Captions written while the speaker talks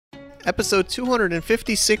Episode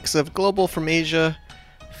 256 of Global from Asia.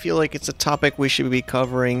 I feel like it's a topic we should be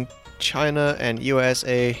covering. China and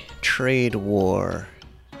USA trade war.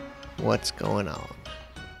 What's going on?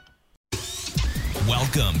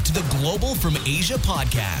 Welcome to the Global from Asia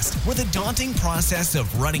podcast, where the daunting process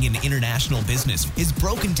of running an international business is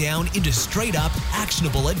broken down into straight-up,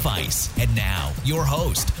 actionable advice. And now, your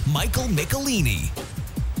host, Michael Michelini.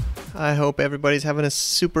 I hope everybody's having a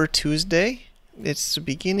super Tuesday. It's the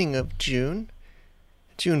beginning of June.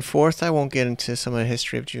 June 4th. I won't get into some of the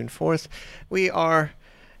history of June 4th. We are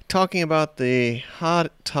talking about the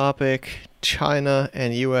hot topic, China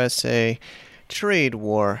and USA trade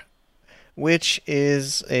war, which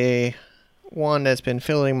is a one that's been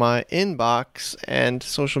filling my inbox and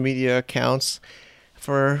social media accounts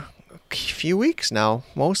for a few weeks now,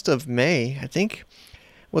 most of May, I think.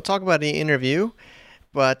 We'll talk about the interview,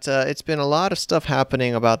 but it's been a lot of stuff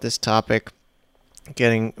happening about this topic,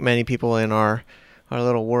 getting many people in our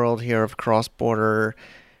little world here of cross-border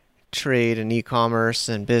trade and e-commerce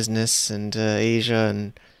and business and Asia,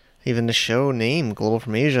 and even the show name Global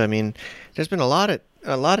from Asia. I mean, there's been a lot at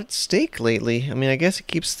stake lately. I mean, I guess it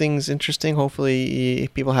keeps things interesting. Hopefully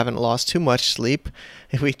people haven't lost too much sleep.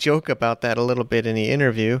 We joke about that a little bit in the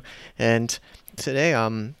interview. And today,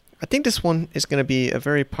 I think this one is going to be a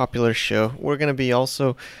very popular show. We're going to be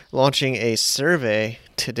also launching a survey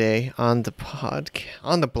today on the blog.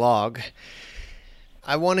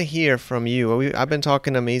 I want to hear from you. I've been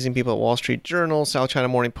talking to amazing people at Wall Street Journal, South China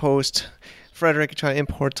Morning Post, Frederick at China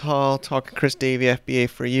Importal, talking to Chris Davey, FBA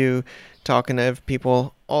for You, talking to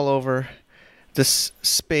people all over this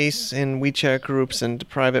space in WeChat groups and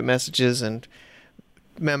private messages and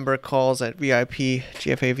member calls at VIP,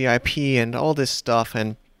 GFA VIP, and all this stuff.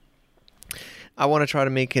 And I want to try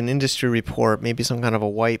to make an industry report, maybe some kind of a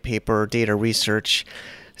white paper or data research.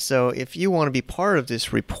 So if you want to be part of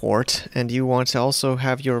this report and you want to also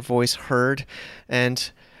have your voice heard and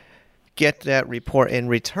get that report in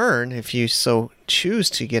return, if you so choose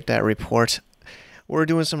to get that report, we're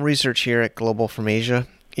doing some research here at Global from Asia.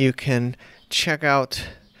 You can check out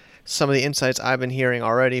some of the insights I've been hearing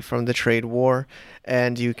already from the trade war,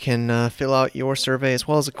 and you can fill out your survey as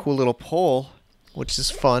well as a cool little poll, which is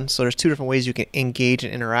fun. So there's two different ways you can engage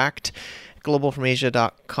and interact.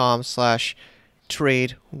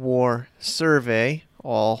 globalfromasia.com/trade war survey,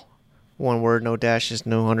 all one word, no dashes,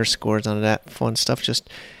 no underscores, none of that fun stuff, just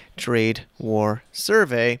trade war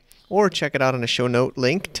survey, or check it out on the show note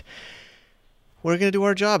linked. We're going to do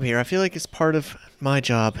our job here. I feel like it's part of my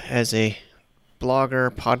job as a blogger,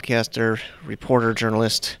 podcaster, reporter,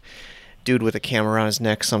 journalist, dude with a camera around his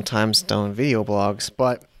neck, sometimes doing video blogs.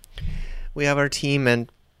 But we have our team, and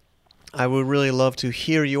I would really love to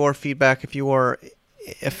hear your feedback if you are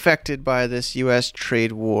affected by this U.S.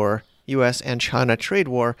 trade war, U.S. and China trade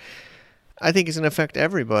war. I think it's going to affect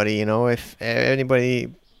everybody. You know, if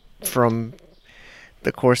anybody from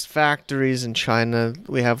the course factories in China,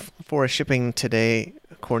 we have Forest Shipping today,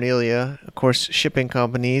 Cornelia, of course, shipping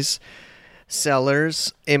companies,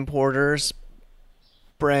 sellers, importers,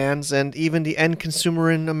 brands, and even the end consumer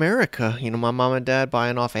in America. You know, my mom and dad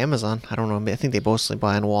buying off Amazon. I don't know, I think they mostly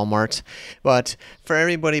buy in Walmart. But for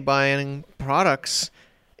everybody buying products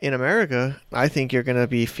in America, I think you're going to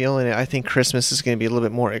be feeling it. I think Christmas is going to be a little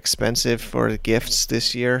bit more expensive for the gifts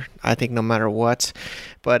this year. I think no matter what.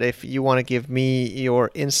 But if you want to give me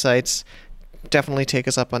your insights, definitely take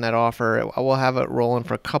us up on that offer. I will have it rolling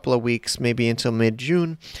for a couple of weeks, maybe until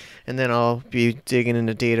mid-June. And then I'll be digging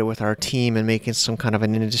into data with our team and making some kind of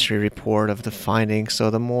an industry report of the findings. So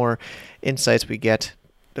the more insights we get,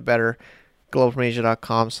 the better.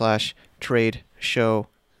 globalfromasia.com/trade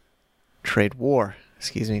war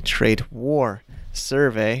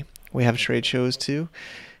survey. We have trade shows too.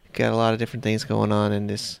 Got a lot of different things going on in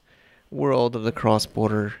this world of the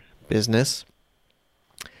cross-border business.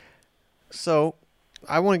 So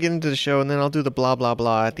I want to get into the show, and then I'll do the blah, blah,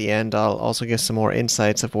 blah at the end. I'll also get some more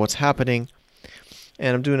insights of what's happening.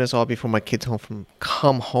 And I'm doing this all before my kids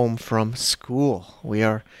come home from school. We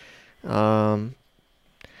are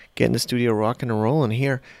getting the studio rocking and rolling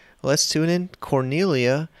here. Let's tune in.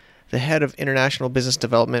 Cornelia, the head of international business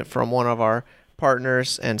development from one of our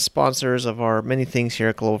partners and sponsors of our many things here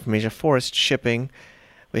at Global from Asia, Forest Shipping.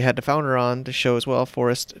 We had the founder on the show as well,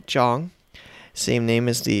 Forrest Zhang. Same name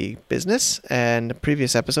as the business. And the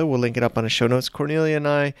previous episode, we'll link it up on the show notes. Cornelia and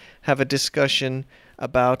I have a discussion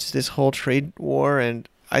about this whole trade war, and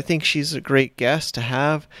I think she's a great guest to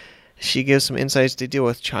have. She gives some insights. They deal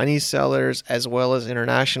with Chinese sellers as well as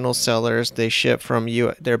international sellers. They ship from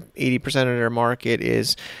their 80% of their market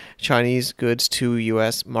is Chinese goods to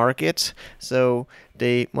U.S. markets. So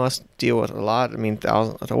they must deal with a lot. I mean,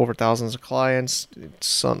 over thousands of clients,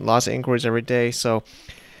 lots of inquiries every day. So,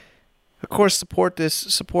 of course, support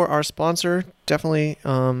our sponsor. Definitely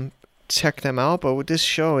check them out. But this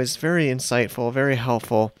show is very insightful, very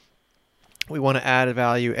helpful. We want to add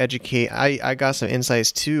value, educate. I got some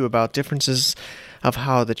insights too about differences of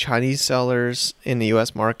how the Chinese sellers in the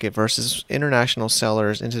U.S. market versus international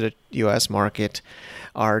sellers into the U.S. market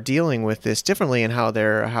are dealing with this differently, and how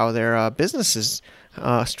their businesses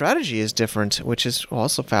strategy is different, which is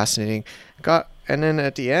also fascinating. And then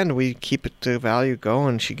at the end, we keep the value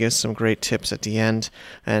going. She gives some great tips at the end,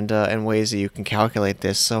 and ways that you can calculate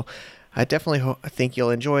this. So I definitely think you'll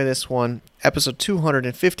enjoy this one. Episode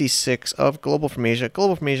 256 of Global from Asia,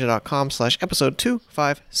 globalfromasia.com/episode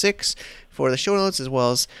 256 for the show notes, as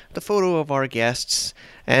well as the photo of our guests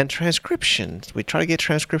and transcription. We try to get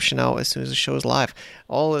transcription out as soon as the show is live.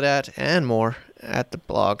 All of that and more at the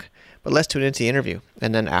blog. But let's tune into the interview.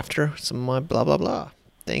 And then after, some blah, blah, blah.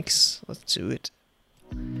 Thanks. Let's do it.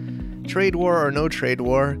 Trade war or no trade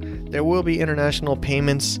war, there will be international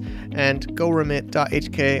payments, and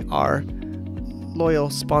GoRemit.hk, our loyal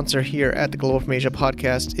sponsor here at the Global from Asia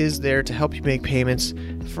podcast, is there to help you make payments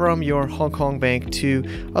from your Hong Kong bank to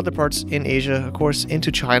other parts in Asia, of course,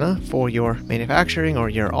 into China for your manufacturing or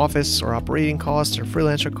your office or operating costs or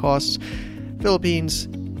freelancer costs, Philippines,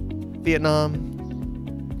 Vietnam,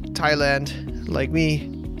 Thailand, like me,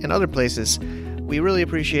 and other places. We really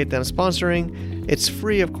appreciate them sponsoring. It's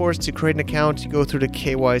free, of course, to create an account. You go through the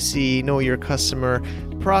KYC, know your customer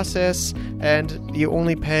process, and you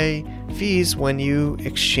only pay fees when you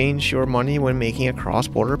exchange your money when making a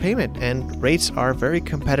cross-border payment. And rates are very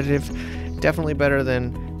competitive, definitely better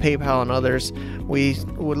than PayPal and others. We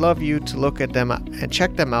would love you to look at them and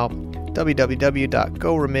check them out.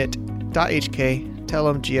 www.goremit.hk. Tell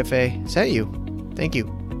them GFA sent you. Thank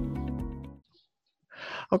you.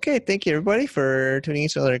 Okay, thank you everybody for tuning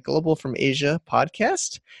into another Global from Asia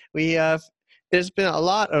podcast. There's been a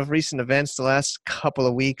lot of recent events the last couple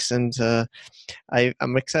of weeks, and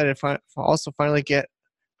I'm excited to also finally get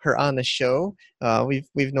her on the show.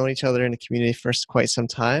 We've known each other in the community for quite some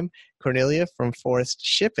time. Cornelia from Forest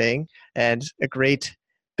Shipping, and a great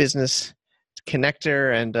business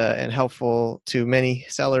connector and helpful to many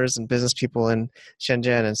sellers and business people in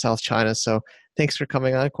Shenzhen and South China. So thanks for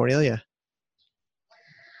coming on, Cornelia.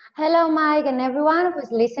 Hello, Mike, and everyone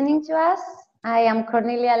who's listening to us. I am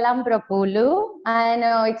Cornelia Lambropoulou. I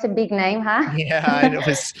know it's a big name, huh? Yeah, I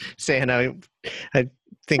was saying I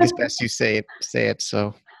think it's best you say it.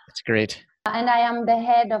 So it's great. And I am the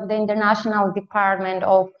head of the International Department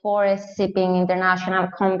of Forest Shipping International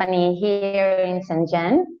Company here in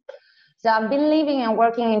Shenzhen. So I've been living and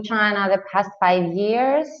working in China the past 5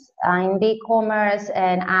 years in the e-commerce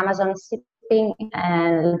and Amazon shipping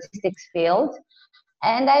and logistics field.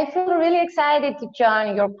 And I feel really excited to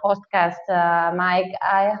join your podcast, Mike.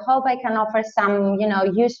 I hope I can offer some,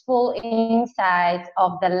 useful insights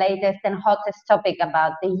of the latest and hottest topic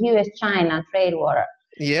about the U.S.-China trade war.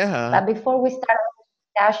 Yeah. But before we start the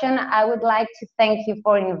discussion, I would like to thank you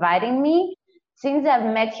for inviting me. Since I've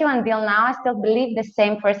met you until now, I still believe the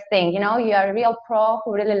same first thing. You are a real pro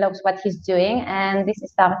who really loves what he's doing. And this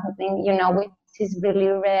is something, which is really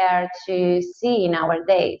rare to see in our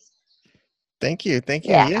days. Thank you.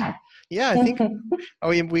 Yeah, I think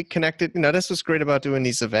we connected. This was great about doing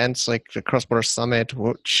these events like the Cross Border Summit,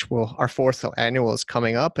 which our fourth annual is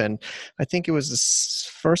coming up, and I think it was the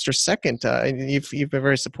first or second. You've been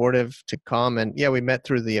very supportive to come, and yeah, we met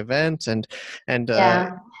through the event, and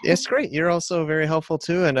it's great. You're also very helpful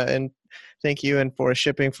too, and thank you and Forest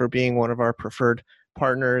Shipping for being one of our preferred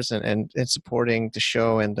partners and supporting the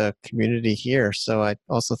show and the community here. So I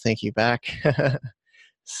also thank you back.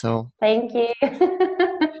 So thank you.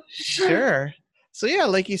 Sure. So yeah,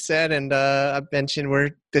 like you said, and I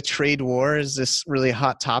mentioned, the trade war is this really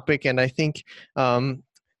hot topic, and I think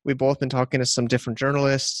we've both been talking to some different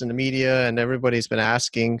journalists in the media, and everybody's been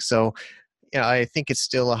asking. So I think it's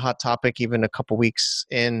still a hot topic, even a couple weeks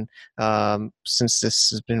in, since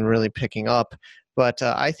this has been really picking up. But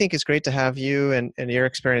I think it's great to have you and your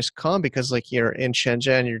experience come, because like you're in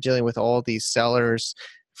Shenzhen, you're dealing with all these sellers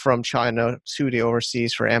from China to the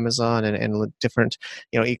overseas for Amazon and different,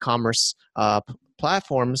 e-commerce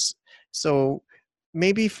platforms. So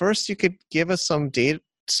maybe first you could give us some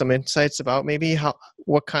insights about maybe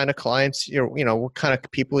what kind of clients what kind of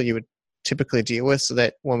people you would typically deal with, so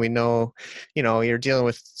that when we know, you're dealing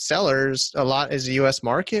with sellers a lot, is the U.S.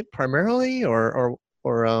 market primarily, or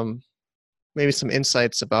maybe some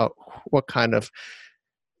insights about what kind of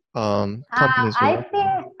companies you're working with?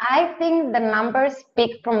 I think the numbers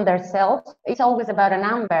speak from themselves. It's always about a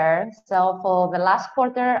number. So for the last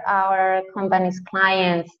quarter, our company's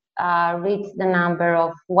clients reached the number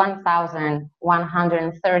of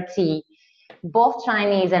 1,130, both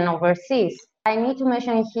Chinese and overseas. I need to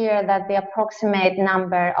mention here that the approximate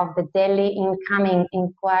number of the daily incoming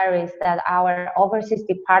inquiries that our overseas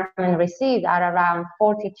department received are around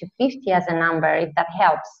 40 to 50 as a number, if that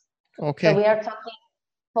helps. Okay. So we are talking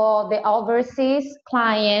for the overseas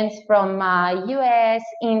clients from US,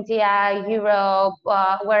 India, Europe,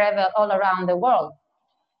 wherever, all around the world.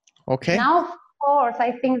 Okay. Now, of course,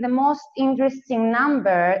 I think the most interesting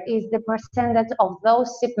number is the percentage of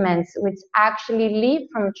those shipments which actually leave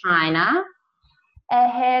from China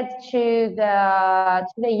ahead to the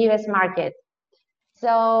US market.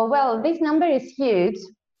 So, well, this number is huge,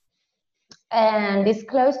 and it's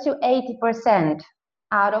close to 80%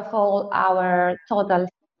 out of all our total.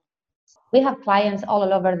 We have clients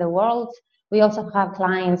all over the world. We also have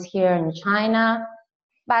clients here in China.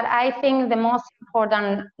 But I think the most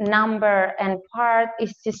important number and part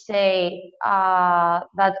is to say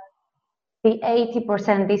that this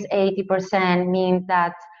 80% means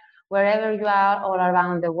that wherever you are all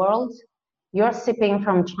around the world, you're shipping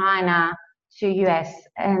from China to US.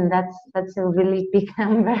 And that's a really big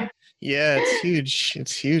number. Yeah, it's huge.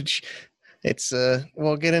 It's huge. It's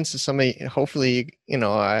we'll get into hopefully,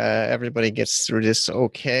 everybody gets through this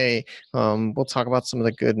okay. We'll talk about some of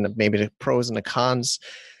the good and maybe the pros and the cons.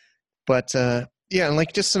 But yeah, and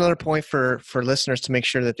like just another point for listeners to make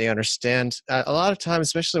sure that they understand. A lot of times,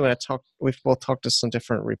 especially when we've both talked to some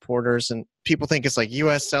different reporters, and people think it's like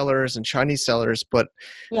U.S. sellers and Chinese sellers, but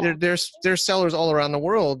there's sellers all around the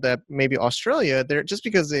world that maybe Australia. They're just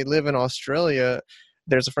because they live in Australia.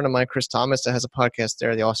 There's a friend of mine, Chris Thomas, that has a podcast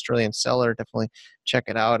there, The Australian Seller. Definitely check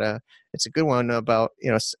it out. It's a good one about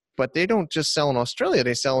but they don't just sell in Australia,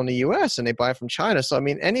 they sell in the US and they buy from China. So, I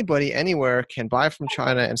mean, anybody anywhere can buy from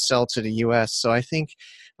China and sell to the US. So I think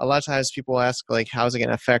a lot of times people ask, like, how's it going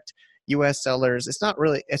to affect US sellers? It's not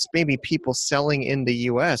really, it's maybe people selling in the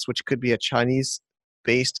US, which could be a Chinese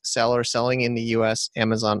based seller selling in the US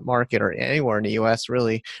Amazon market or anywhere in the US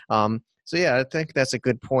really. So yeah, I think that's a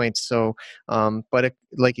good point. So, but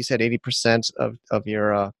like you said, 80% of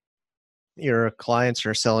your clients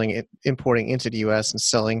are importing into the U.S. and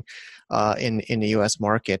selling in the U.S.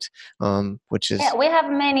 market, which is... Yeah, we have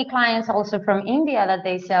many clients also from India that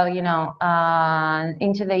they sell,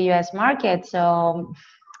 into the U.S. market. So,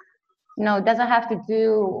 it doesn't have to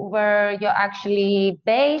do where you're actually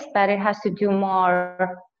based, but it has to do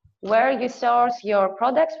more where you source your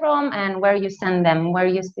products from and where you send them, where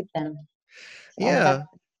you ship them. So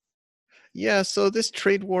yeah. So this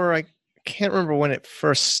trade war, I can't remember when it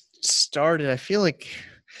first started. I feel like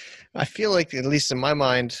at least in my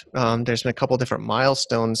mind, there's been a couple different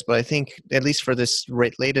milestones, but I think at least for this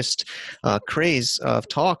latest craze of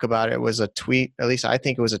talk about it was a tweet. At least I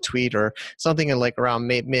think it was a tweet or something in like around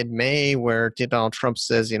mid-May where Donald Trump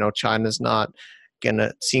says, China's not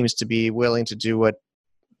seems to be willing to do what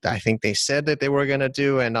I think they said that they were going to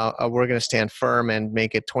do, and we're going to stand firm and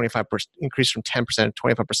make it 25% increase from 10% to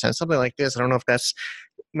 25%, something like this. I don't know if that's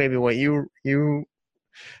maybe what you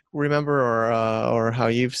remember or how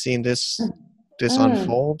you've seen this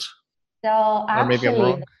unfold. So or maybe I'm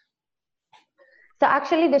wrong. So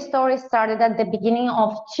actually, the story started at the beginning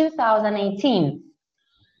of 2018.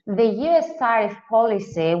 The U.S. tariff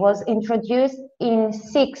policy was introduced in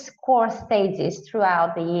 6 core stages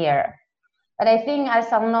throughout the year. But I think I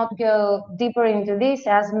shall not go deeper into this,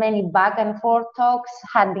 as many back and forth talks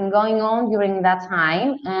had been going on during that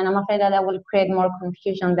time. And I'm afraid that will create more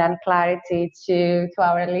confusion than clarity to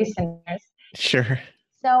our listeners. Sure.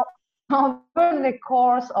 So over the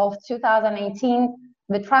course of 2018,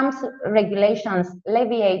 the Trump's regulations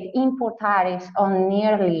levied import tariffs on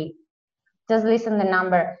nearly, just listen the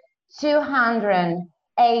number, $280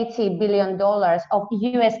 billion of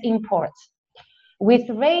U.S. imports, with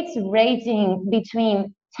rates ranging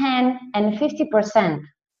between 10 and 50%.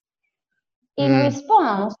 In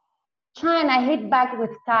response, China hit back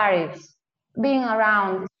with tariffs being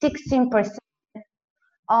around 16%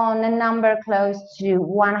 on a number close to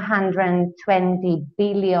 $120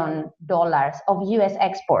 billion of U.S.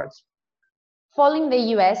 exports, falling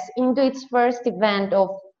the U.S. into its first event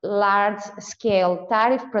of large-scale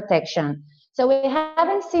tariff protection. So we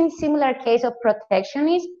haven't seen similar case of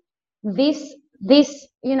protectionism this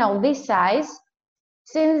size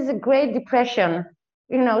since the Great Depression,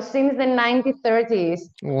 since the 1930s.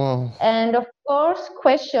 Wow. And of course,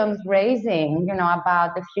 questions raising,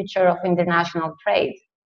 about the future of international trade.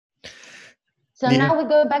 So Yeah. now we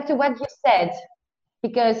go back to what you said,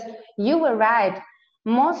 because you were right.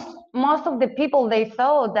 Most of the people, they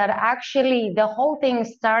thought that actually the whole thing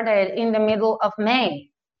started in the middle of May.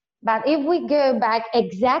 But if we go back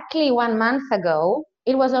exactly 1 month ago,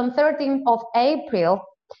 it was on 13th of April,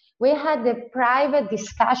 we had the private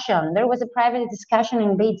discussion. There was a private discussion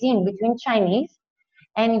in Beijing between Chinese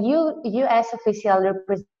and US official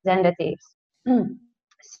representatives.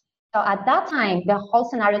 So at that time, the whole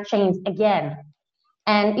scenario changed again.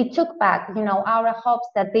 And it took back, our hopes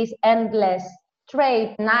that this endless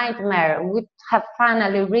trade nightmare would have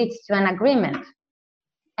finally reached to an agreement.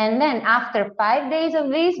 And then after 5 days of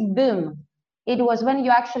this, boom, it was when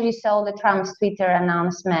you actually saw the Trump's Twitter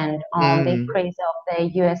announcement on the increase of the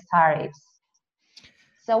US tariffs.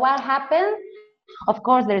 So what happened? Of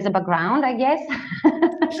course, there's a background, I guess.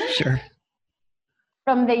 Sure.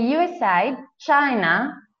 From the US side, China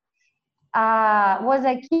was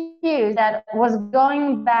accused that was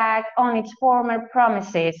going back on its former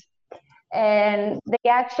promises. And the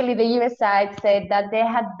US side said that they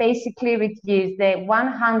had basically reduced the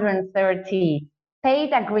 130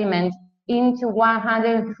 page agreement into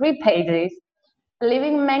 103 pages,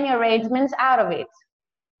 leaving many arrangements out of it.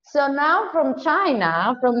 So now from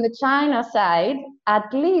the China side,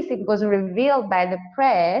 at least it was revealed by the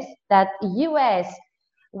press that US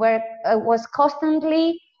was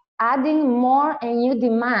constantly adding more and new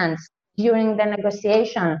demands during the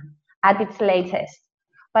negotiation at its latest.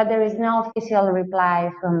 But there is no official reply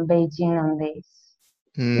from Beijing on this.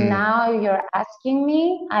 Now you're asking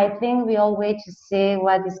me, I think we all wait to see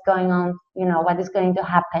what is going on, what is going to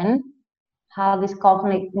happen, how this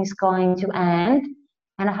conflict is going to end,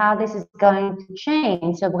 and how this is going to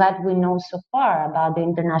change of what we know so far about the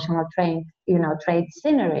international trade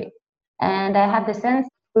scenery. And I have the sense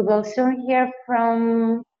we will soon hear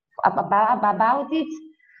about it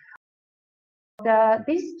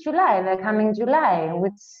this July, the coming July,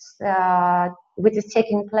 which is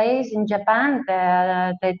taking place in Japan,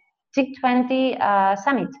 the G20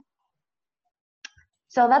 summit.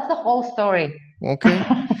 So that's the whole story. Okay.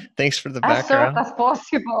 Thanks for the background. As short as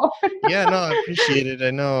possible. Yeah, no, I appreciate it.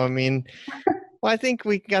 I know. I mean, well, I think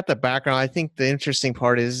we got the background. I think the interesting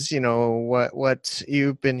part is, what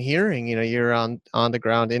you've been hearing. You're on the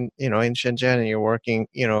ground in Shenzhen, and you're working,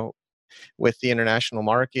 with the international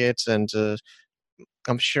markets, and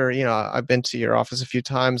I'm sure, I've been to your office a few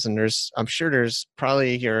times, and I'm sure there's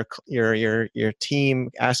probably your team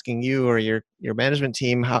asking you, or your management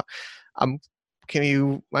team, how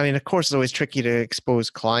of course it's always tricky to expose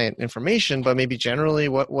client information, but maybe generally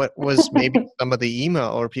what was maybe some of the email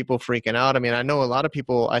or people freaking out? I mean, I know a lot of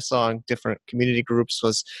people I saw in different community groups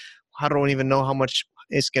was, I don't even know how much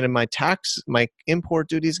it's going to, my import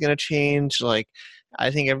duty is going to change. Like,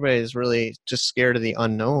 I think everybody is really just scared of the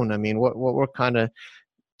unknown. I mean, what were kind of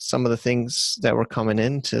some of the things that were coming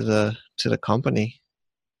into the company?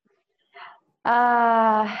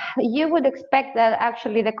 You would expect that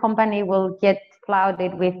actually the company will get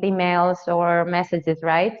flooded with emails or messages,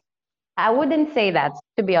 right? I wouldn't say that,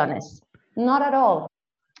 to be honest. Not at all.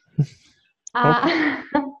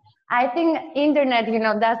 I think internet,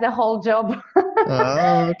 does the whole job.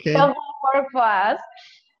 Oh, okay. Does work for us.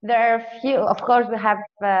 There are few, of course, we have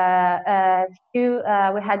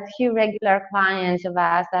we had few regular clients of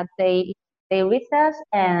us that they reached us,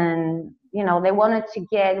 and they wanted to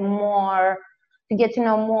get to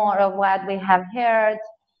know more of what we have heard,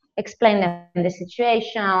 explain them the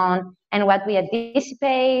situation and what we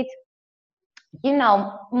anticipate,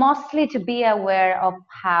 mostly to be aware of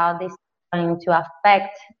how this is going to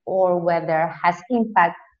affect or whether it has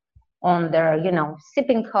impact on their,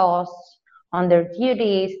 shipping costs, on their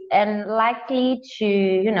duties, and likely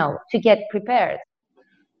to get prepared.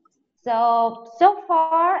 So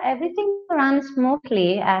far, everything runs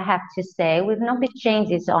smoothly, I have to say, with no big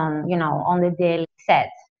changes on the daily set.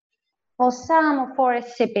 For some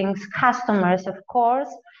forest shipping customers, of course,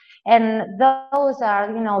 and those are,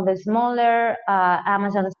 the smaller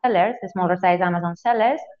Amazon sellers, the smaller size Amazon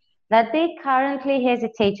sellers, that they currently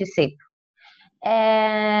hesitate to ship.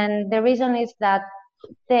 And the reason is that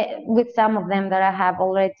with some of them that I have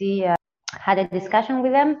already had a discussion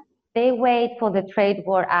with them, they wait for the trade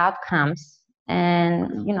war outcomes.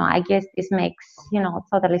 And, I guess this makes,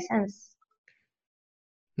 totally sense.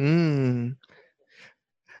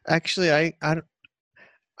 Actually,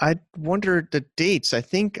 I wonder the dates. I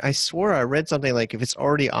swore I read something like if it's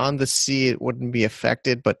already on the sea, it wouldn't be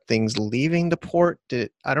affected, but things leaving the port,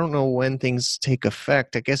 I don't know when things take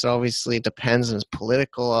effect. I guess obviously it depends and it's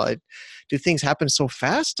political. Do things happen so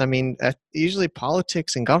fast? I mean, usually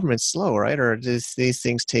politics and government's slow, right? Or does these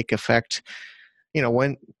things take effect,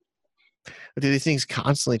 when do these things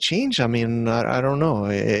constantly change? I mean, I don't know.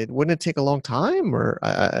 Wouldn't it take a long time or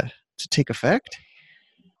to take effect?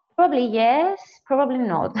 Probably yes, probably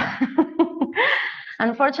not.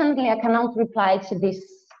 Unfortunately, I cannot reply to this,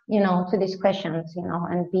 to these questions,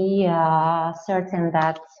 and be certain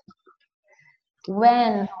that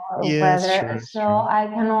when or Yeah, it's whether. true. It's So true. I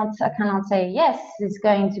cannot say yes. It's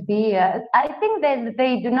going to be. I think that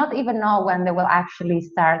they do not even know when they will actually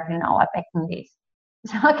start, affecting this.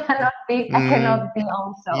 So I cannot be. I Mm, cannot be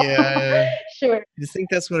also yeah, sure. I think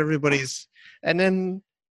that's what everybody's. And then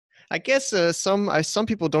I guess some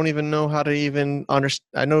people don't even know how to even understand.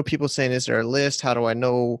 I know people saying, "Is there a list? How do I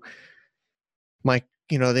know my?"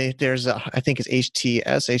 There's I think it's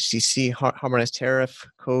HTS, HTC, harmonized tariff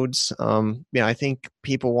codes. Yeah, I think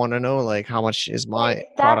people want to know like how much is Yes, my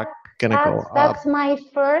product gonna go up. that's my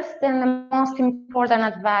first and the most important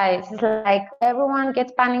advice. It's like everyone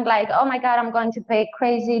gets panic, like, oh my God, I'm going to pay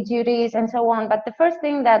crazy duties and so on. But the first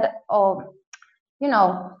thing that,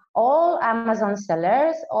 all Amazon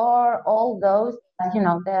sellers or all those,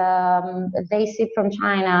 they ship from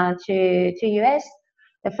China to US,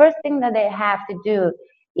 the first thing that they have to do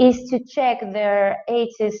is to check their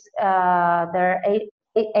HTS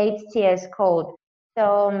code.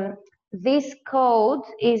 So this code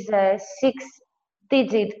is a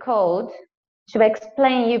 6-digit code. To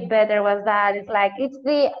explain you better was that it's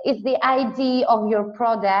the ID of your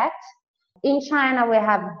product. In China, we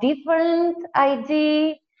have different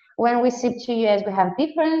ID. When we ship to US, we have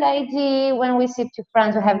different ID. When we ship to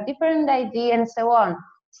France, we have different ID, and so on.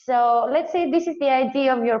 So let's say this is the ID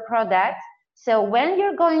of your product. So when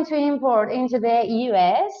you're going to import into the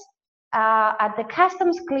US, at the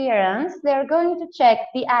customs clearance, they're going to check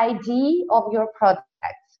the ID of your product.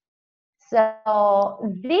 So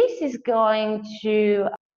this is going to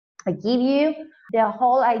give you the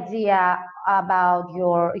whole idea about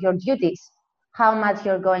your duties, how much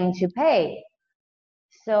you're going to pay.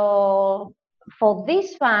 So for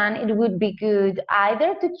this one, it would be good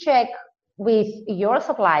either to check with your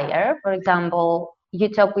supplier. For example, you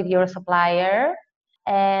talk with your supplier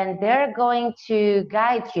and they're going to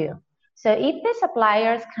guide you. So if the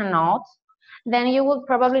suppliers cannot, then you will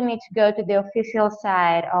probably need to go to the official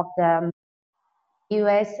side of the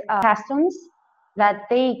US customs, that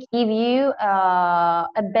they give you a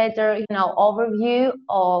better, overview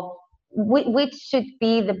of which should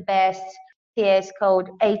be the best TS code,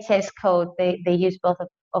 HS code. They use both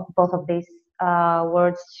of these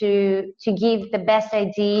words to give the best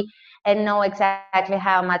ID and know exactly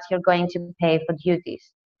how much you're going to pay for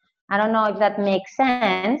duties. I don't know if that makes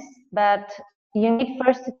sense, but you need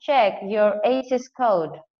first to check your HS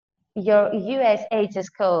code, your US HS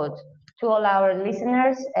code, to all our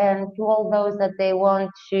listeners and to all those that they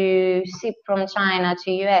want to ship from China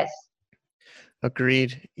to US.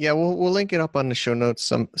 Agreed. Yeah, we'll link it up on the show notes.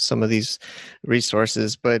 Some of these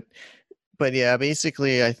resources, but yeah,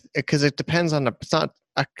 basically, because it depends on the. It's not.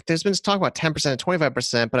 There's been talk about 10% and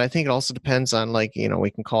 25%, but I think it also depends on like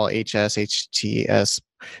we can call HS, HTS,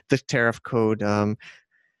 the tariff code.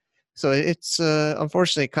 So it's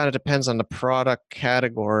unfortunately it kind of depends on the product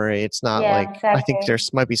category. It's not Yeah, like I think exactly.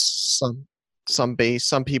 there's might be some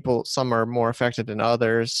people, some are more affected than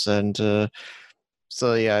others, and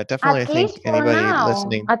so yeah, definitely I At think least for anybody now.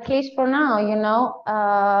 listening. At least for now,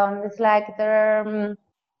 it's like there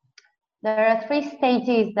are 3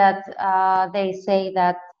 stages that they say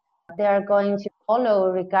that they are going to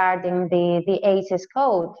follow regarding the ACES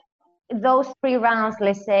code. Those 3 rounds,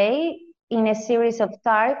 let's say, in a series of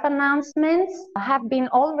tariff announcements have been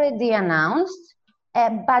already announced,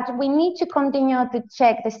 but we need to continue to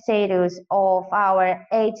check the status of our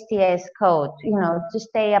HTS code, to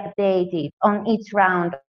stay updated on each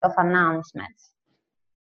round of announcements.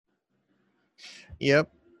 Yep,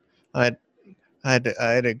 I'd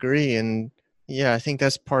I'd agree, and yeah, I think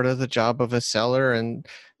that's part of the job of a seller, and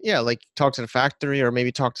yeah, like talk to the factory or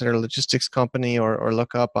maybe talk to their logistics company or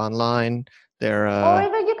look up online their Or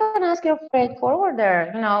even you can ask your freight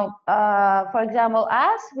forwarder. For example,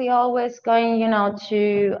 us, we always going,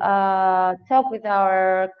 to talk with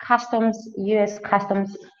our U.S.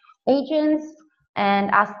 customs agents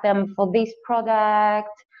and ask them for this product.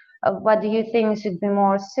 What do you think should be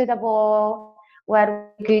more suitable?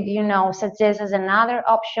 What we could, suggest as another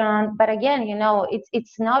option. But again,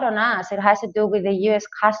 it's not on us. It has to do with the U.S.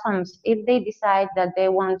 customs. If they decide that they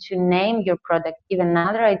want to name your product, give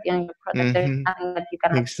another idea on your product, there's mm-hmm, nothing that you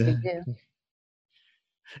can actually do. exactly.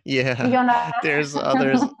 Yeah, You know. there's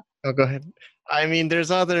others. Oh, go ahead. I mean,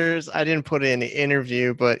 there's others. I didn't put it in the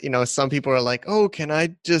interview, but some people are like, "Oh, can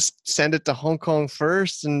I just send it to Hong Kong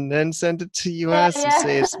first and then send it to Yeah, US and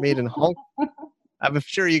say yeah. it's made in Hong?" I'm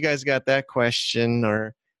sure you guys got that question,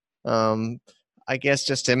 or I guess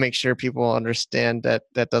just to make sure people understand that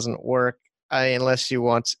that doesn't work. Unless you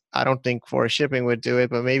want, I don't think Forest Shipping would do it,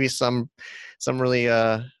 but maybe some really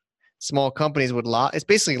small companies would lie. It's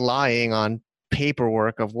basically lying on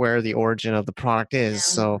paperwork of where the origin of the product is.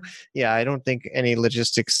 So yeah, I don't think any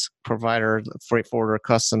logistics provider, freight forwarder,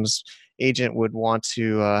 customs agent would want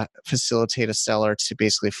to facilitate a seller to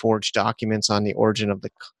basically forge documents on the origin of the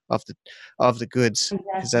goods,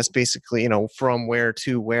 because that's basically, from where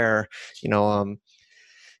to where,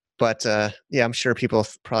 but yeah, I'm sure people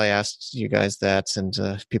have probably asked you guys that, and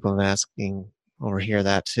people have been asking over here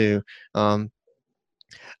that too. I'm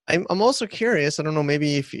also curious. I don't know,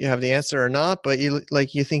 maybe if you have the answer or not, but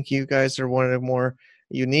you think you guys are one of the more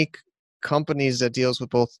unique companies that deals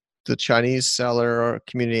with both the Chinese seller or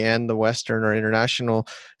community and the Western or international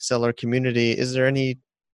seller community. Is there any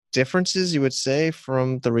differences you would say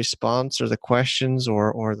from the response or the questions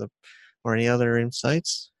or any other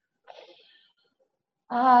insights?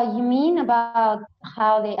 You mean about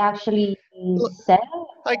how they actually sell?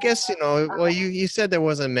 I guess, well, you said there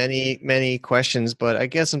wasn't many questions, but I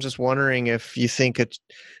guess I'm just wondering if you think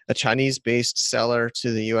a Chinese-based seller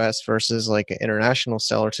to the U.S. versus like an international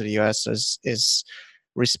seller to the U.S. is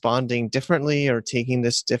responding differently or taking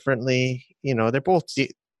this differently. They're both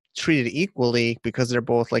treated equally because they're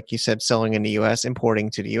both, like you said, selling in the U.S., importing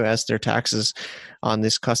to the U.S. Their taxes on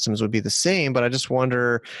this customs would be the same. But I just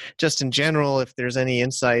wonder, just in general, if there's any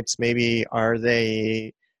insights. Maybe are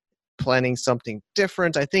they planning something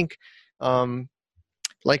different? I think,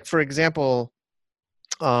 like for example,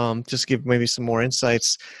 just give maybe some more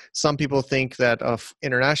insights. Some people think that an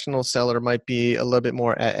international seller might be a little bit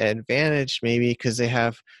more at advantage, maybe because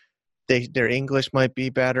their English might be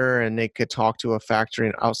better and they could talk to a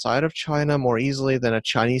factory outside of China more easily than a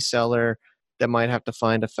Chinese seller that might have to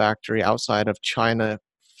find a factory outside of China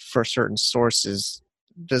for certain sources.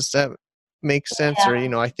 Does that make sense? Yeah.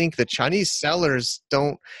 Or, I think the Chinese sellers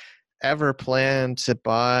don't ever plan to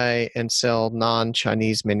buy and sell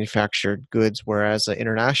non-Chinese manufactured goods, whereas an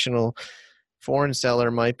international foreign seller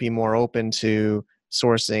might be more open to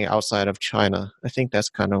sourcing outside of China. I think that's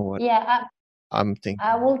kind of what I'm thinking.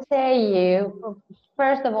 I will tell you,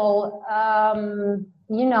 first of all,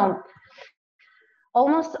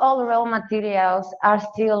 almost all raw materials are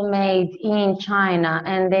still made in China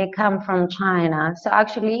and they come from China. So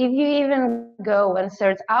actually, if you even go and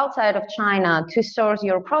search outside of China to source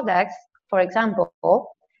your products, for example,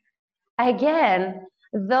 again,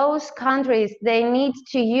 those countries,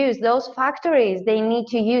 those factories, they need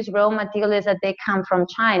to use raw materials that they come from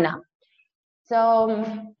China. So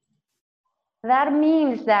that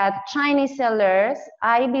means that Chinese sellers,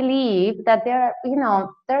 I believe that they're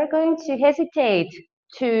going to hesitate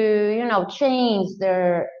to, change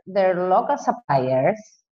their local suppliers,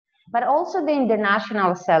 but also the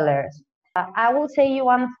international sellers. I will tell you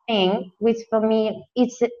one thing, which for me,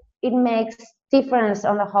 it makes difference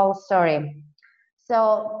on the whole story.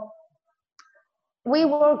 So we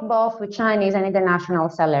work both with Chinese and international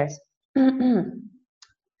sellers. And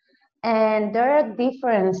there are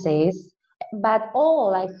differences, but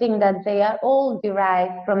I think that they are all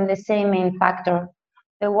derived from the same main factor,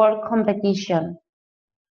 the word competition.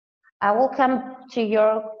 I will come to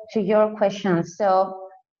your question. So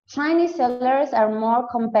Chinese sellers are more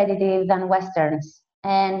competitive than Westerns.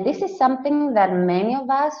 And this is something that many of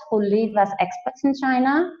us who live as expats in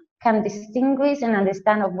China can distinguish and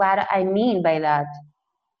understand of what I mean by that.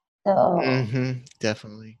 So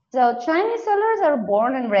definitely. So Chinese sellers are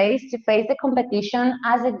born and raised to face the competition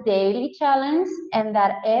as a daily challenge, and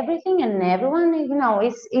that everything and everyone,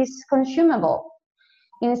 is consumable.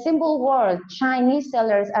 In simple words, Chinese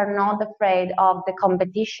sellers are not afraid of the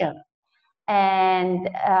competition, and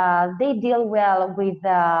they deal well with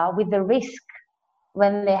the risk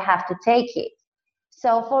when they have to take it.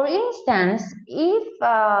 So, for instance, if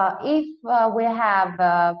we have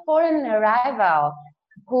a foreign arrival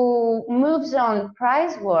who moves on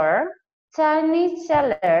price war, Chinese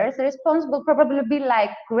sellers, the response will probably be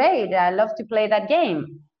like, great, I love to play that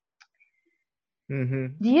game.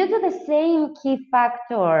 Due to the same key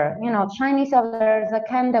factor, Chinese sellers are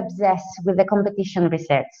kind of obsessed with the competition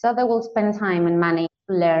research. So they will spend time and money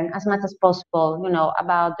to learn as much as possible,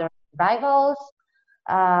 about their rivals,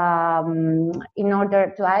 in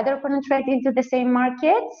order to either penetrate into the same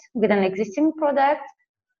market with an existing product,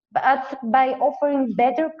 but by offering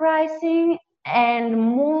better pricing and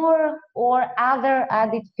more or other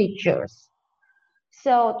added features.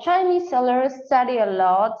 So Chinese sellers study a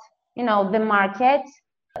lot, the market,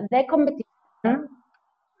 the competition,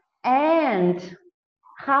 and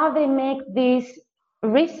how they make this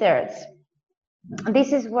research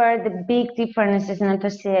this is where the big difference is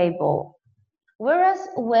noticeable. Whereas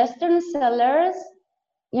Western sellers,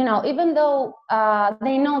 even though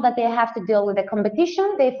they know that they have to deal with the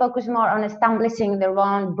competition, they focus more on establishing their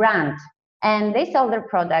own brand, and they sell their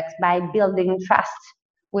products by building trust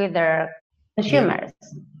with their consumers.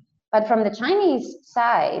 Yeah. But from the Chinese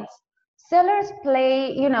side, sellers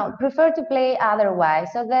prefer to play otherwise.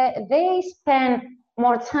 So they spend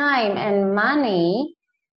more time and money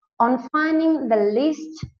on finding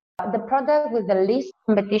the product with the least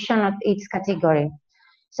competition of each category.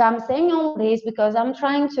 So I'm saying all this because I'm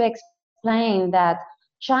trying to explain that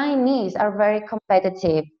Chinese are very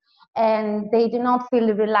competitive and they do not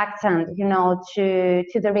feel reluctant, to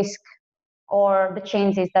the risk or the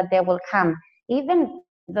changes that they will come, even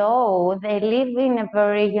though they live in a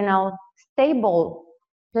very, stable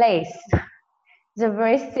place. It's a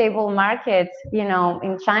very stable market,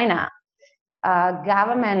 in China.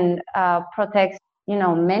 Government protects,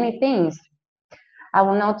 many things. I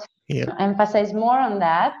will not emphasize more on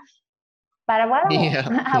that. But what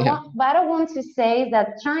I want to say is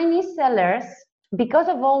that Chinese sellers, because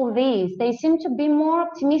of all this, they seem to be more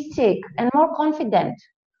optimistic and more confident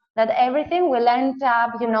that everything will end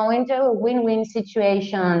up, into a win-win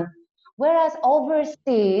situation. Whereas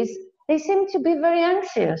overseas, they seem to be very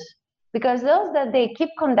anxious because those that they keep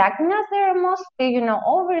conducting us, they're mostly,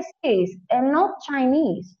 overseas and not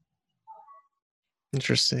Chinese.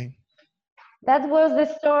 Interesting. That was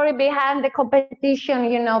the story behind the competition,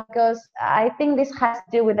 because I think this has to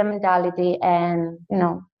do with the mentality and,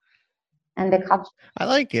 and the culture. I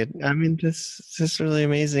like it. I mean, this is really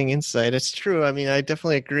amazing insight. It's true. I mean, I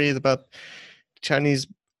definitely agree about Chinese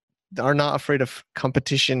are not afraid of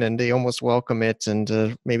competition and they almost welcome it.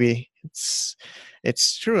 And maybe it's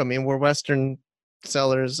true. I mean, we're Western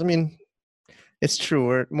sellers. I mean, it's true.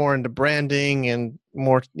 We're more into branding and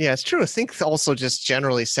more. Yeah, it's true. I think also just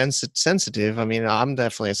generally sensitive. I mean, I'm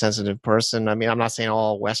definitely a sensitive person. I mean, I'm not saying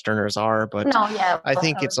all Westerners are, but no, yeah, I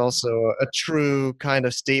think it's also a true kind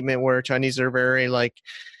of statement where Chinese are very like,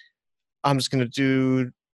 I'm just going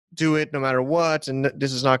to do it no matter what, and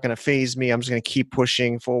this is not going to phase me. I'm just going to keep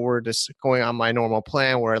pushing forward, just going on my normal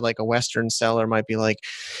plan, where like a Western seller might be like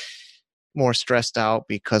more stressed out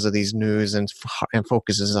because of these news and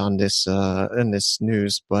focuses on this in this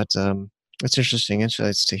news. But it's interesting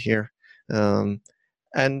insights to hear. So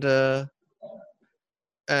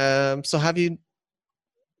have you,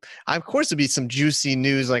 of course there'd be some juicy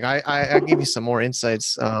news, like I give you some more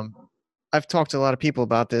insights. I've talked to a lot of people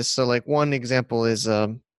about this. So like one example is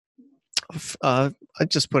I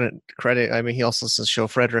just put in credit. I mean, he also listens to the show,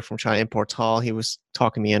 Frederick from China Import Hall. He was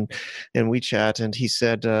talking to me in WeChat, and he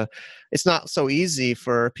said it's not so easy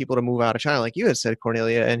for people to move out of China, like you had said,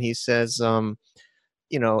 Cornelia. And he says,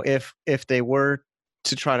 if they were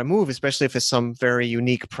to try to move, especially if it's some very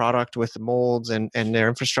unique product with molds and their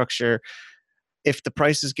infrastructure, if the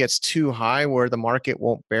prices gets too high where the market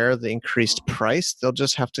won't bear the increased price, they'll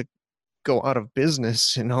just have to go out of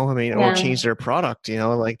business, or change their product,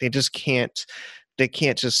 like they can't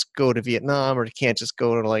just go to Vietnam, or they can't just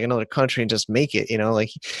go to like another country and just make it,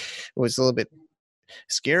 like it was a little bit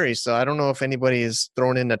scary. So I don't know if anybody is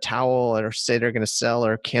thrown in a towel or say they're going to sell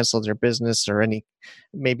or cancel their business, or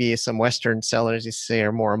maybe some Western sellers, you say,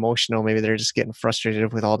 are more emotional. Maybe they're just getting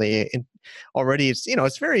frustrated with all already it's,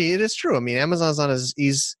 it is true. I mean, Amazon's not as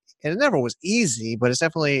easy, and it never was easy, but it's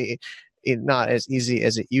definitely not as easy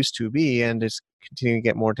as it used to be, and it's continuing to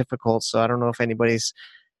get more difficult. So I don't know if anybody's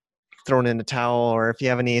thrown in the towel, or if you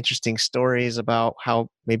have any interesting stories about how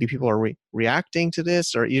maybe people are reacting to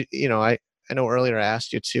this, or I know earlier I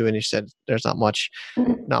asked you too, and you said there's not much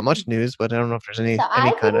news, but I don't know if there's any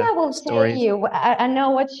kind of stories. I will tell you, I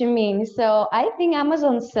know what you mean. So I think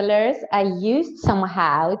Amazon sellers are used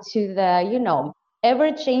somehow to the,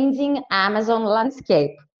 ever-changing Amazon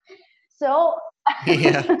landscape. So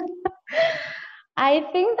yeah. I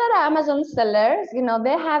think that Amazon sellers, they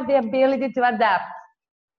have the ability to adapt,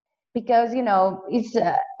 because, it's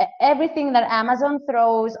everything that Amazon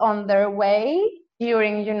throws on their way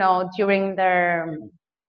during their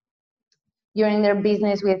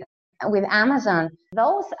business with Amazon.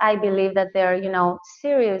 Those, I believe that they're,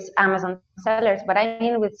 serious Amazon sellers. But I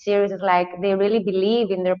mean with serious, like they really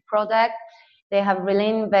believe in their product. They have really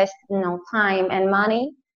invested, time and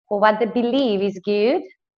money for what they believe is good.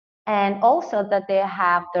 And also that they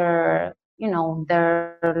have their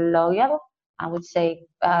loyal, I would say,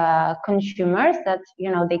 consumers that,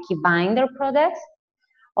 they keep buying their products,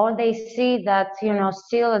 or they see that,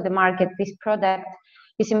 still at the market, this product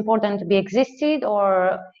is important to be existed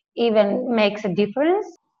or even makes a difference.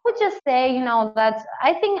 would just say, that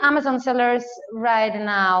I think Amazon sellers right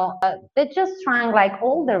now, they're just trying like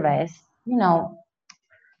all the rest,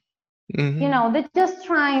 they're just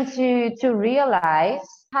trying to realize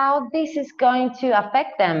how this is going to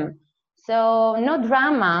affect them. So no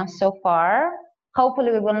drama so far.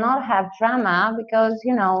 Hopefully we will not have drama because,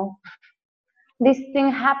 this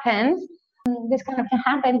thing happens. This kind of thing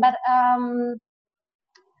happen, but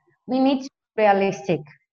we need to be realistic.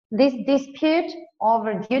 This dispute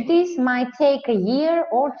over duties might take a year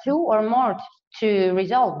or two or more to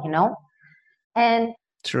resolve, and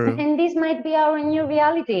True. and this might be our new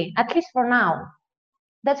reality, at least for now.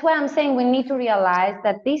 That's why I'm saying we need to realize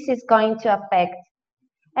that this is going to affect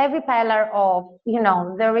every pillar of,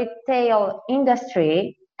 the retail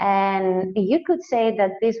industry. And you could say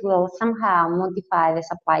that this will somehow modify the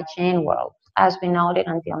supply chain world as we know it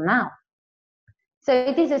until now. So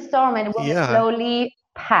it is a storm and it will slowly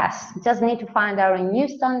pass. Just need to find our new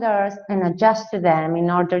standards and adjust to them in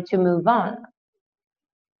order to move on.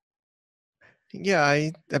 Yeah,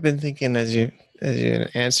 I've been thinking as you're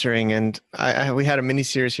answering, and we had a mini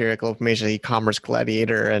series here at Global Asia, e-commerce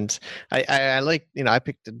gladiator, and I like, I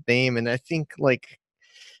picked a name, and I think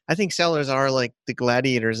sellers are like the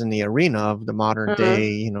gladiators in the arena of the modern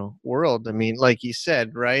day, world. I mean, like you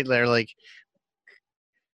said, right? They're like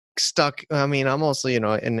stuck. I mean, almost, in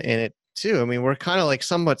it too. I mean, we're kind of like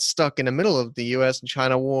somewhat stuck in the middle of the U.S. and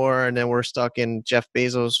China war, and then we're stuck in Jeff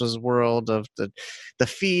Bezos's world of the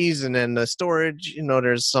fees, and then the storage.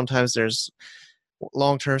 There's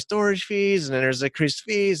long-term storage fees, and then there's increased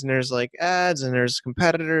fees, and there's like ads, and there's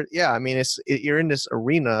competitors. Yeah, I mean, you're in this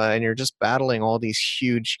arena, and you're just battling all these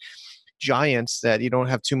huge giants that you don't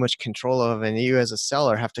have too much control of, and you as a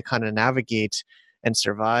seller have to kind of navigate and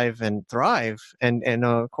survive and thrive. And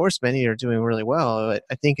of course, many are doing really well.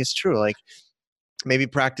 I think it's true. Like maybe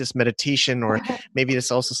practice meditation, or maybe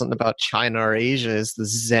it's also something about China or Asia is the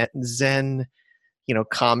Zen,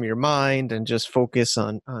 calm your mind and just focus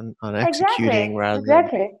on executing rather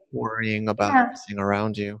than worrying about everything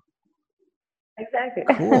around you. Exactly.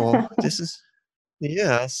 Cool.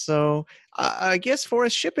 Yeah. So I guess for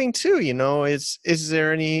shipping too, is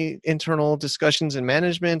there any internal discussions in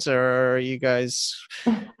management, or are you guys,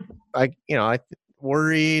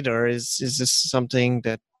 worried, or is this something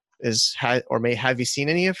that have you seen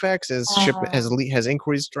any effects as shipment has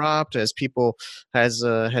inquiries dropped, as people has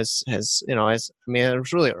I mean, it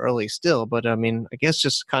was really early still, but I mean, I guess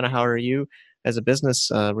just kind of how are you as a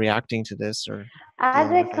business reacting to this, or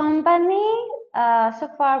as a company? So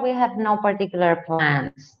far, we have no particular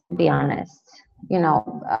plans, to be honest.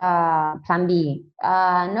 Plan B.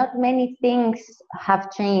 Not many things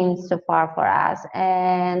have changed so far for us,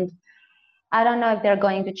 and I don't know if they're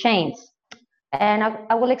going to change. And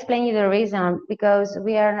I will explain you the reason, because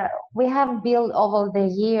we have built over the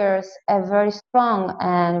years a very strong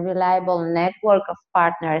and reliable network of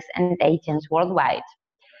partners and agents worldwide,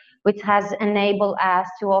 which has enabled us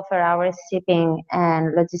to offer our shipping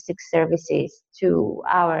and logistics services to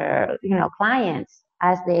our clients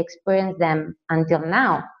as they experience them until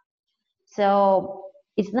now. So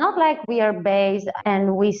it's not like we are based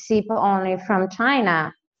and we ship only from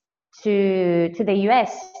China to the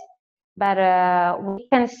US, but we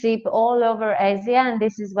can ship all over Asia, and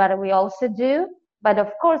this is what we also do. But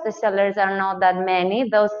of course, the sellers are not that many.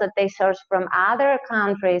 Those that they source from other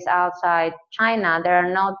countries outside China, there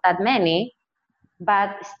are not that many,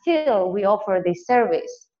 but still we offer this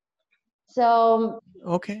service. So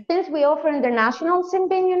since we offer international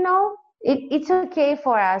shipping, it's okay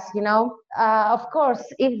for us, Of course,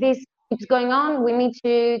 if this keeps going on, we need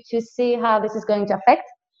to see how this is going to affect.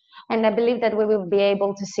 And I believe that we will be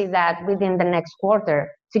able to see that within the next quarter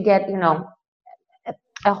to get,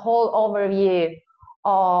 a whole overview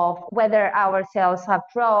of whether our sales have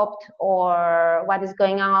dropped or what is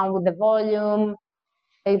going on with the volume.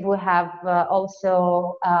 If we have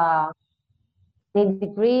also any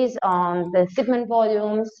degrees on the shipment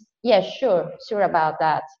volumes. Yes, sure about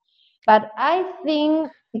that. But I think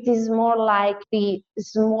it is more like the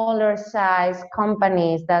smaller size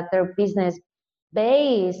companies that their business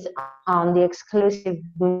based on the exclusive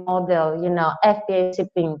model, FBA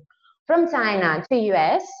shipping from China to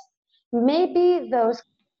US, maybe those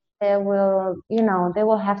they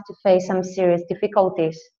will have to face some serious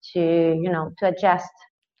difficulties to adjust.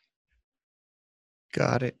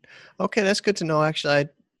 Got it. Okay, that's good to know. Actually,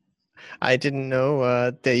 I didn't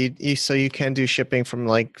know that you can do shipping from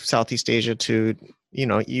like Southeast Asia to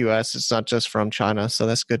US. It's not just from China. So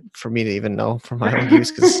that's good for me to even know for my own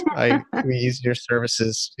use, because we use your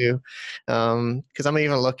services too. Because I'm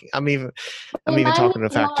even talking to More,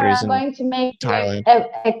 factories I'm in going to make you Thailand.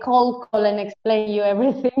 a cold call and explain you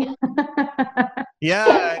everything.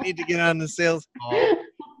 Yeah, I need to get on the sales call.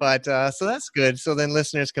 But so that's good. So then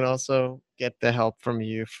listeners can also get the help from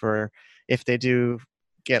you for if they do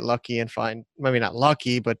get lucky and find, maybe not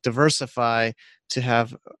lucky, but diversify to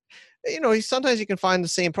have, sometimes you can find the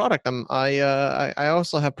same product. I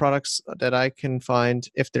also have products that I can find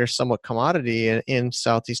if they're somewhat commodity in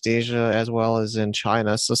Southeast Asia as well as in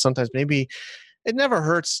China. So sometimes maybe it never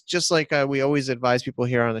hurts. Just like we always advise people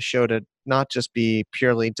here on the show to not just be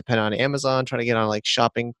purely dependent on Amazon, try to get on like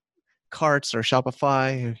shopping carts or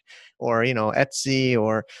Shopify or Etsy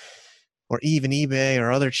or even eBay or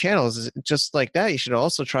other channels. Just like that, you should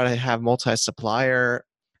also try to have multi-supplier.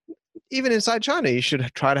 Even inside China, you should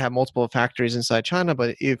try to have multiple factories inside China.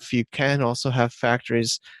 But if you can also have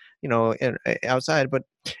factories, outside. But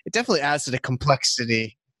it definitely adds to the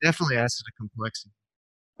complexity. Definitely adds to the complexity.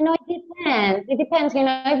 No, it depends. It depends.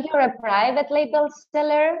 If you're a private label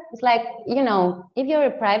seller, it's like, if you're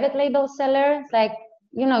a private label seller, it's like,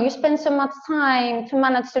 you spend so much time to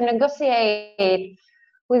manage to negotiate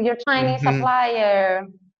with your Chinese Mm-hmm. supplier.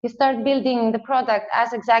 You start building the product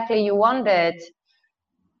as exactly you want it,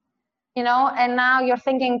 and now you're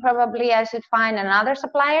thinking probably I should find another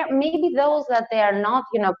supplier. Maybe those that they are not,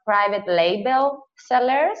 private label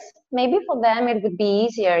sellers, maybe for them it would be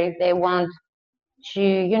easier if they want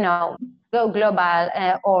to, go global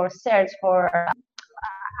or search for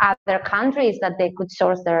other countries that they could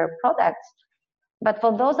source their products. But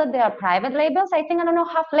for those that they are private labels, I think I don't know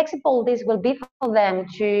how flexible this will be for them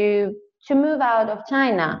to move out of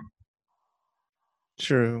China.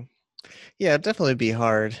 True. Yeah, it'd definitely be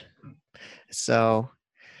hard. So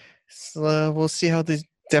we'll see how this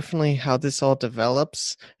all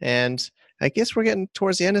develops. And I guess we're getting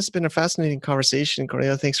towards the end. It's been a fascinating conversation,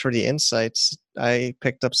 Cornelia. Thanks for the insights. I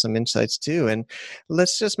picked up some insights too. And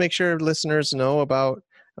let's just make sure listeners know about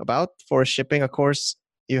Forest Shipping. Of course,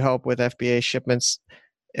 you help with FBA shipments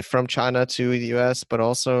from China to the US, but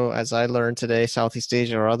also, as I learned today, Southeast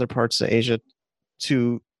Asia or other parts of Asia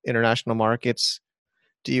to international markets.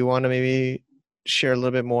 Do you want to maybe share a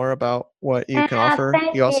little bit more about what you can offer?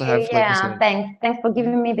 Thank You also have, like you yeah, said, thanks for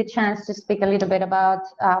giving me the chance to speak a little bit about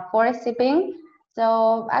Forest Shipping.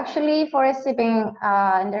 So actually, Forest Shipping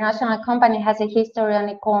International Company has a history on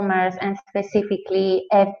e-commerce and specifically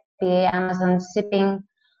FBA Amazon shipping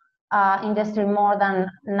industry more than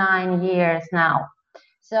 9 years now.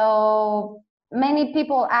 So many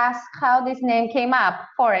people ask how this name came up,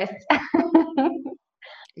 Forest.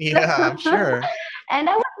 yeah, I'm sure. And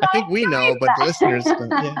I think we know, but the listeners don't.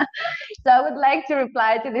 Yeah. So I would like to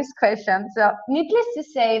reply to this question. So needless to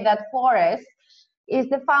say that Forest is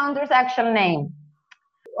the founder's actual name,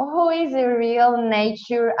 who is a real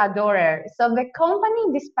nature adorer. So the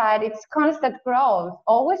company, despite its constant growth,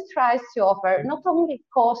 always tries to offer not only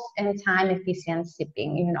cost and time efficient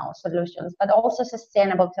shipping, solutions, but also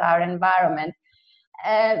sustainable to our environment.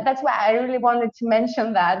 That's why I really wanted to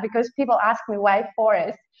mention that, because people ask me why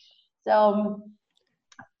Forest. So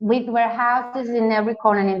with warehouses in every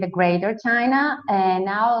corner in the greater China, and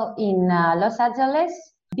now in Los Angeles,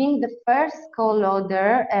 being the first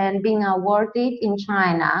co-loader and being awarded in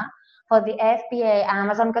China for the FBA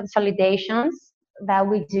Amazon consolidations that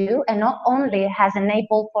we do, and not only has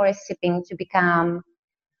enabled Forest Shipping to become,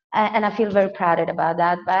 and I feel very proud about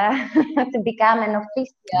that, but to become an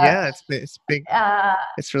official, it's big.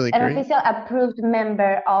 It's really an great. official approved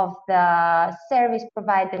member of the service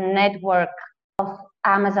provider network of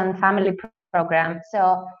Amazon Family Program.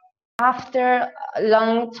 So after a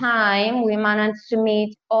long time, we managed to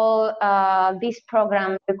meet all these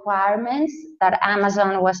program requirements that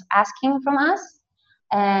Amazon was asking from us.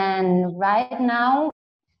 And right now,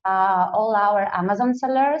 all our Amazon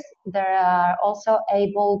sellers, they're also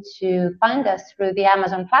able to find us through the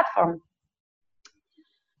Amazon platform.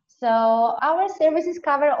 So our services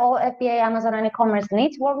cover all FBA, Amazon, and e-commerce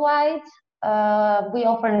needs worldwide. We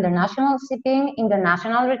offer international shipping,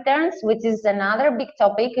 international returns, which is another big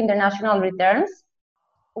topic, international returns,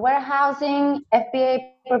 warehousing,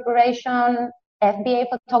 FBA preparation, FBA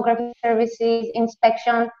photography services,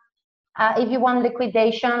 inspection. If you want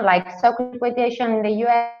liquidation, like stock liquidation in the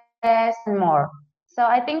US and more. So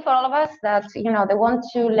I think for all of us that, they want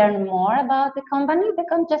to learn more about the company, they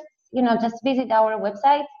can just visit our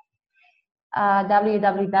website,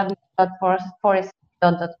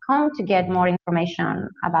 www.forest.com to get more information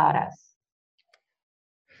about us.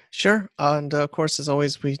 Sure. And of course, as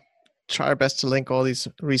always, we try our best to link all these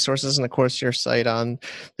resources and, of course, your site on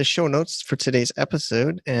the show notes for today's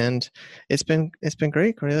episode. And it's been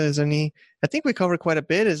great. Cornelia, is there any? I think we covered quite a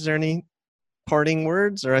bit. Is there any parting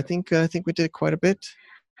words? Or I think we did quite a bit.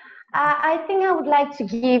 I think I would like to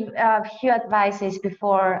give a few advices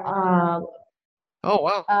before. Oh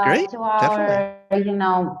wow! Great. To our, definitely.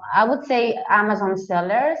 I would say Amazon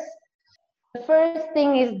sellers. The first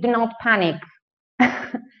thing is do not panic.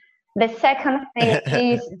 The second thing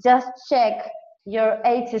is just check your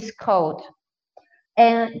ATIS code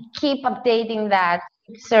and keep updating that,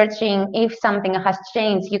 searching if something has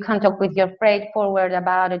changed. You can talk with your freight forward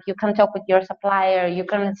about it. You can talk with your supplier. You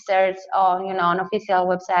can search on, an official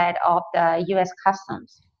website of the US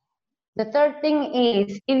Customs. The third thing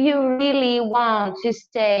is, if you really want to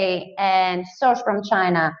stay and source from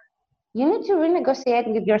China, you need to renegotiate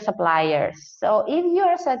with your suppliers. So if you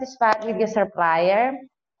are satisfied with your supplier,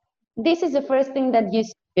 this is the first thing that you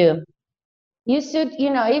should do. You should,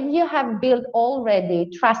 if you have built already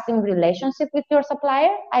trusting relationship with your supplier,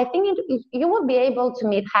 I think you will be able to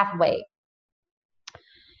meet halfway.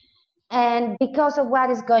 And because of what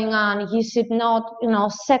is going on, you should not,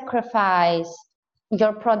 sacrifice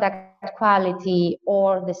your product quality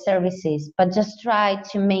or the services, but just try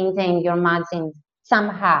to maintain your margins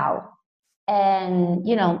somehow. And,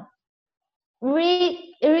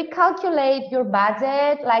 recalculate your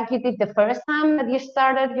budget like you did the first time that you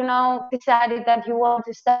started, decided that you want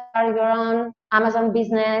to start your own Amazon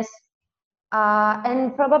business.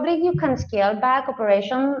 And probably you can scale back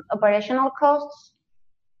operational costs.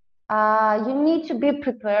 You need to be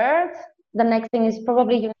prepared. The next thing is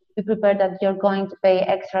probably you need to be prepared that you're going to pay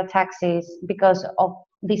extra taxes because of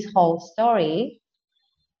this whole story.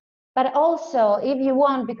 But also, if you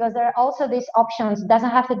want, because there are also these options, doesn't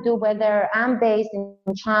have to do whether I'm based in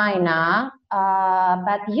China,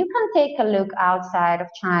 but you can take a look outside of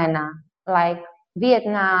China, like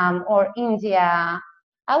Vietnam or India.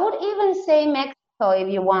 I would even say Mexico if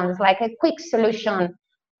you want, like a quick solution.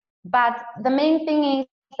 But the main thing is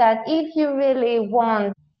that if you really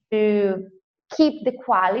want to keep the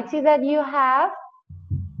quality that you have,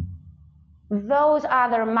 those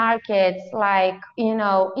other markets like,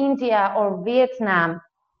 India or Vietnam,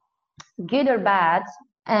 good or bad,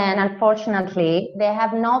 and unfortunately, they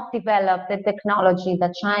have not developed the technology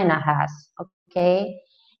that China has, okay?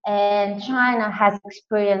 And China has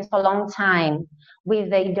experienced for a long time with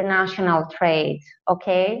the international trade,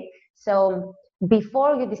 okay? So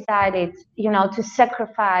before you decided, to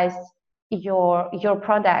sacrifice your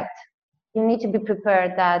product, you need to be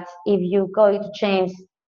prepared that if you go to change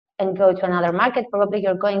and go to another market, probably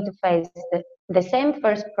you're going to face the same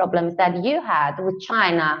first problems that you had with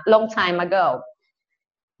China long time ago.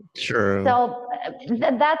 Sure. So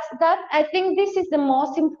that's that. I think this is the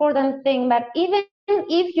most important thing. But even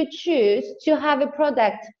if you choose to have a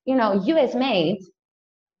product, US made,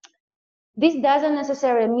 this doesn't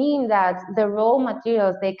necessarily mean that the raw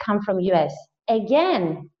materials, they come from US.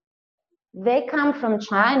 Again, they come from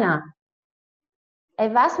China. A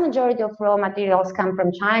vast majority of raw materials come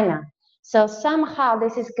from China. So somehow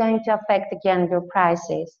this is going to affect again your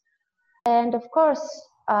prices. And of course,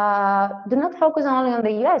 do not focus only on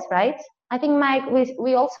the US, right? I think, Mike,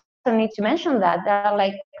 we also need to mention that there are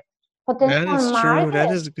like potential That is markets. true.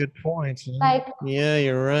 That is a good point. Like, yeah,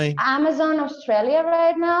 you're right. Amazon Australia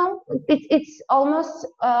right now, it's almost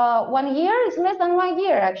 1 year. It's less than 1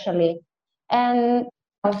 year actually, and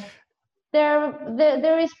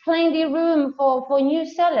there is plenty room for new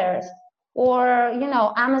sellers, or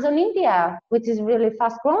Amazon India, which is really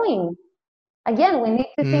fast growing. Again, we need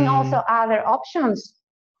to think also other options.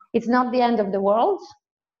 It's not the end of the world.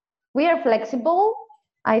 We are flexible,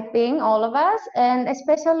 I think, all of us, and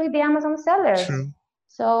especially the Amazon sellers. True.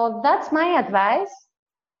 So that's my advice.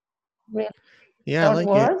 Really yeah, I like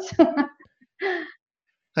words.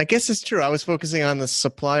 I guess it's true. I was focusing on the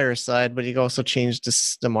supplier side, but you can also change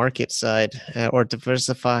the market side or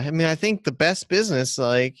diversify. I mean, I think the best business,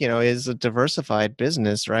 is a diversified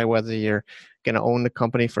business, right? Whether you're going to own the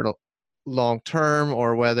company for the long term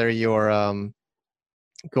or whether you're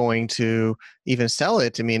going to even sell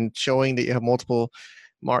it. I mean, showing that you have multiple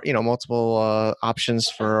options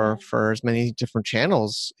for as many different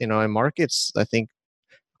channels, and markets. I think,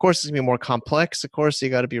 of course, it's going to be more complex. Of course, you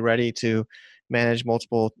got to be ready to manage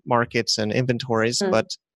multiple markets and inventories, but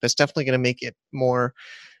that's definitely going to make it more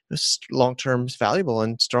long-term valuable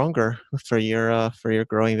and stronger for your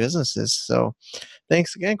growing businesses. So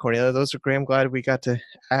thanks again, Cornelia. Those are great. I'm glad we got to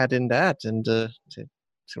add in that and to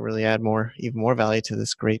to really add even more value to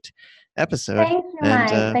this great episode. Thank you,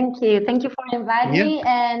 And Mike. Thank you. Thank you for inviting me,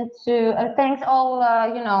 and to thanks all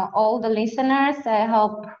all the listeners. I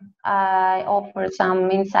hope I offer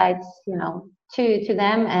some insights to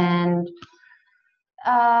them, and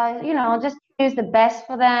just choose the best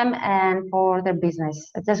for them and for their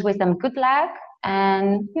business. I just wish them good luck,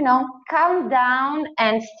 and calm down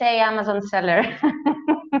and stay Amazon seller.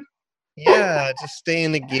 Yeah, just stay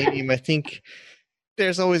in the game. I think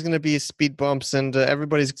there's always going to be speed bumps, and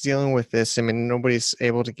everybody's dealing with this. I mean, nobody's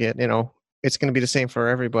able to get, it's going to be the same for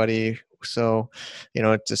everybody. So,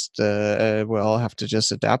 it just we'll all have to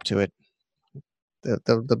just adapt to it.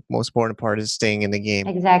 The most important part is staying in the game.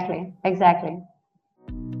 Exactly.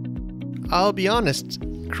 I'll be honest,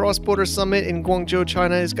 Cross-Border Summit in Guangzhou,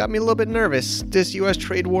 China has got me a little bit nervous. This US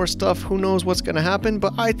trade war stuff, who knows what's going to happen,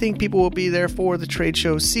 but I think people will be there for the trade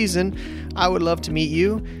show season. I would love to meet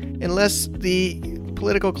you. Unless the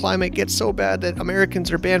political climate gets so bad that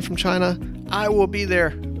Americans are banned from China, I will be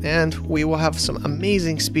there. And we will have some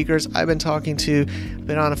amazing speakers. I've been talking to,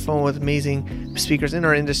 been on the phone with amazing speakers in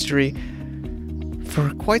our industry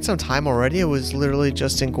for quite some time already. I was literally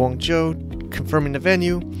just in Guangzhou confirming the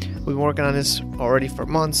venue. We've been working on this already for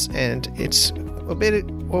months, and it's a bit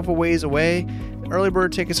of a ways away. Early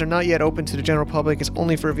bird tickets are not yet open to the general public. It's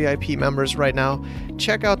only for VIP members right now.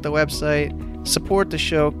 Check out the website. Support the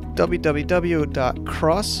show,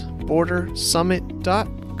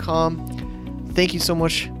 www.crossbordersummit.com. Thank you so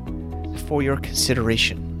much for your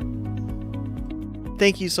consideration.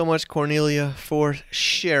 Thank you so much, Cornelia, for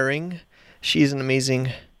sharing. She's an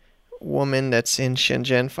amazing woman that's in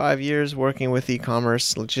Shenzhen, 5 years working with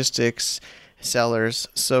e-commerce, logistics, sellers.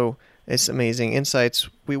 So it's amazing insights.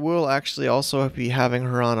 We will actually also be having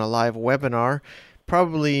her on a live webinar,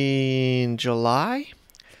 probably in July.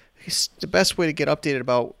 It's the best way to get updated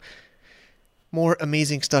about more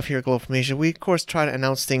amazing stuff here at Global From Asia. We of course try to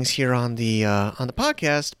announce things here on the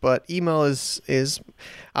podcast, but email is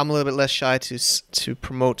I'm a little bit less shy to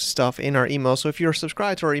promote stuff in our email. So if you're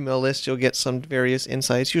subscribed to our email list, you'll get some various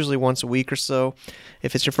insights, usually once a week or so.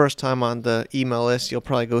 If it's your first time on the email list, you'll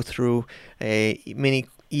probably go through a mini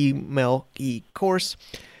email e-course.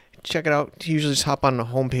 Check it out. Usually just hop on the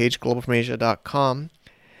homepage, globalfromasia.com,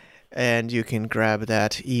 and you can grab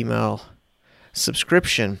that email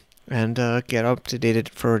subscription and get up to date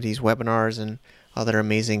for these webinars and other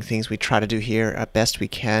amazing things we try to do here at best we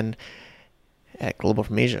can at Global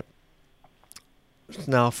From Asia.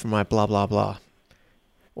 Now for my blah, blah, blah.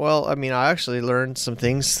 Well, I mean, I actually learned some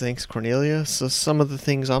things, thanks Cornelia. So some of the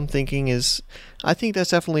things I'm thinking is, I think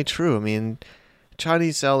that's definitely true. I mean,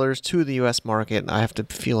 Chinese sellers to the U.S. market, I have to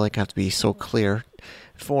be so clear.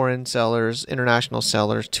 Foreign sellers, international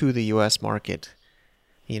sellers to the U.S. market.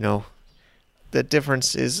 The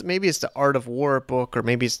difference is maybe it's the Art of War book, or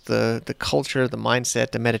maybe it's the culture, the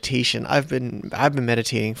mindset, the meditation. I've been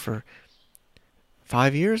meditating for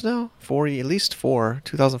 5 years now, at least 4.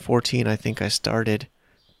 2014, I think I started.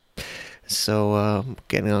 So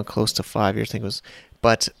getting on close to 5 years, I think it was.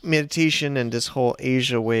 But meditation and this whole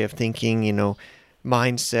Asia way of thinking,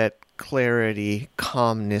 mindset, clarity,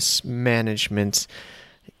 calmness, management,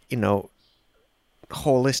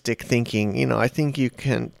 holistic thinking. I think you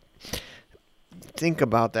can think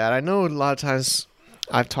about that. I know a lot of times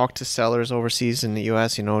I've talked to sellers overseas in the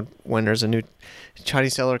US, when there's a new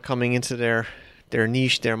Chinese seller coming into their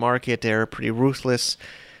niche, their market, they're pretty ruthless.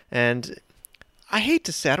 And I hate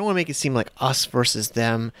to say, I don't want to make it seem like us versus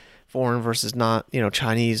them, foreign versus not,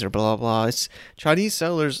 Chinese or blah, blah. It's Chinese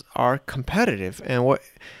sellers are competitive. And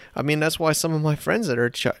that's why some of my friends that are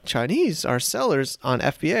Chinese are sellers on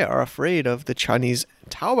FBA are afraid of the Chinese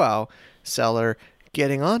Taobao seller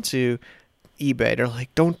getting onto eBay. They're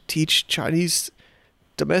like, don't teach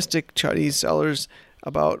domestic Chinese sellers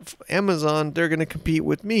about Amazon. They're going to compete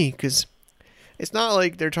with me, because it's not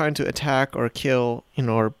like they're trying to attack or kill,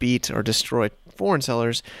 or beat or destroy foreign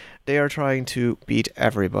sellers. They are trying to beat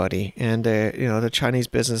everybody. And, the Chinese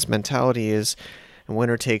business mentality is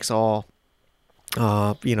winner takes all,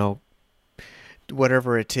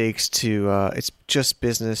 whatever it takes to, it's just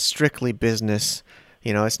business, strictly business.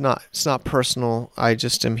 It's not personal. I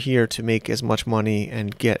just am here to make as much money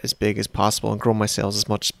and get as big as possible and grow my sales as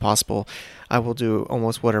much as possible. I will do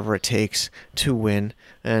almost whatever it takes to win.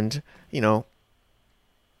 And, you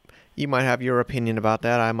might have your opinion about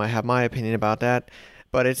that. I might have my opinion about that.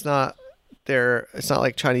 But it's not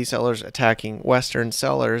like Chinese sellers attacking Western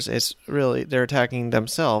sellers. It's really, they're attacking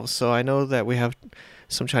themselves. So I know that we have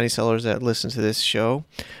some Chinese sellers that listen to this show,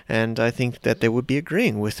 and I think that they would be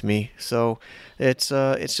agreeing with me. So it's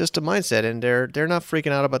just a mindset, and they're not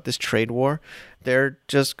freaking out about this trade war. They're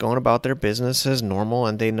just going about their business as normal,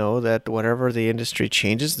 and they know that whatever the industry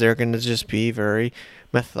changes, they're going to just be very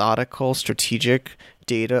methodical, strategic,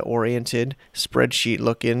 data-oriented,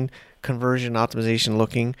 spreadsheet-looking, conversion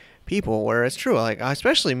optimization-looking people. Where it's true, like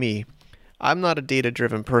especially me, I'm not a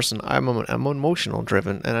data-driven person. I'm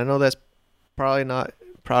emotional-driven, and I know that's probably not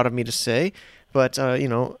proud of me to say, but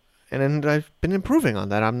and I've been improving on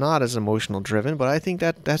that. I'm not as emotional-driven, but I think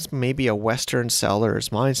that that's maybe a Western seller's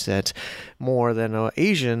mindset more than an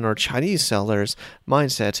Asian or Chinese seller's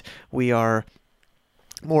mindset. We are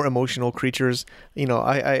more emotional creatures.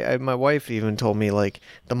 I my wife even told me, like,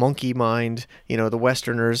 the monkey mind, the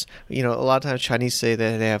Westerners, a lot of times Chinese say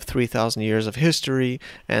that they have 3,000 years of history,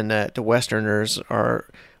 and that the Westerners are,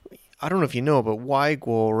 I don't know if you know, but Wai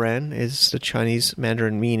Guo Ren is the Chinese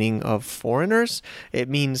Mandarin meaning of foreigners. It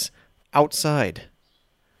means outside.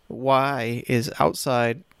 Wai is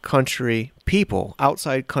outside country people.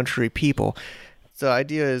 Outside country people. The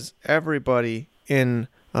idea is everybody in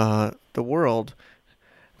the world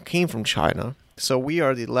came from China, so we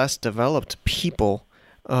are the less developed people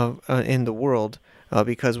in the world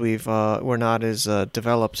because we're not as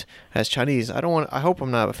developed as Chinese. I hope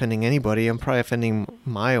I'm not offending anybody. I'm probably offending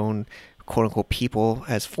my own quote unquote people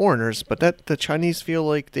as foreigners, but that the Chinese feel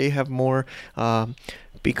like they have more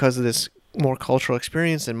because of this more cultural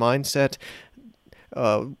experience and mindset.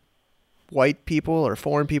 White people or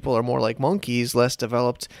foreign people are more like monkeys, less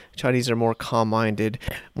developed. Chinese are more calm-minded,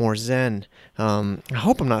 more zen. I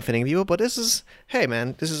hope I'm not offending people, but hey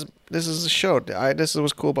man, this is a show. This is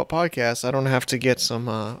what's cool about podcasts. I don't have to get some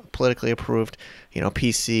politically approved,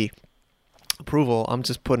 PC approval. I'm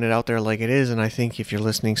just putting it out there like it is, and I think if you're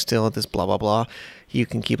listening still at this blah blah blah, you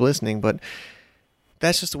can keep listening. But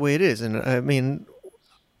that's just the way it is, and I mean,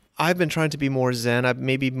 I've been trying to be more Zen. I'm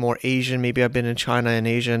maybe more Asian. Maybe I've been in China and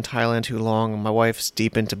Asia and Thailand too long. My wife's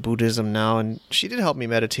deep into Buddhism now, and she did help me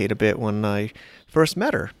meditate a bit when I first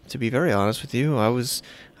met her. To be very honest with you, I was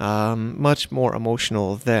much more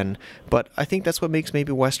emotional then. But I think that's what makes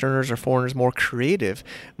maybe Westerners or foreigners more creative,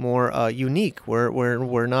 more unique.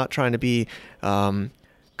 We're not trying to be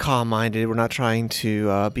calm-minded. We're not trying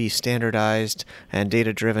to be standardized and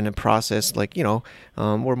data-driven and processed. We're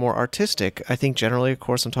more artistic. I think generally, of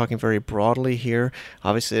course, I'm talking very broadly here.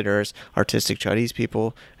 Obviously, there's artistic Chinese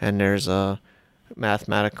people and there's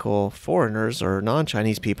mathematical foreigners or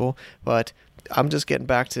non-Chinese people. But I'm just getting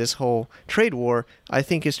back to this whole trade war. I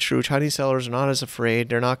think it's true. Chinese sellers are not as afraid.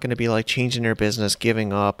 They're not going to be like changing their business,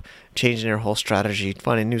 giving up, changing their whole strategy,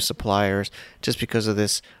 finding new suppliers just because of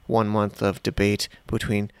this 1 month of debate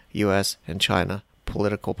between U.S. and China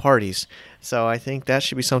political parties. So I think that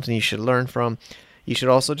should be something you should learn from. You should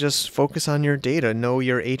also just focus on your data. Know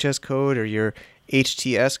your HS code or your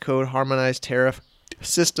HTS code, harmonized tariff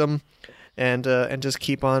system, and just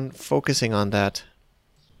keep on focusing on that.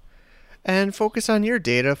 And focus on your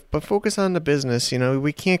data, but focus on the business.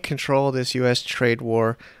 We can't control this U.S. trade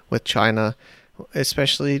war with China,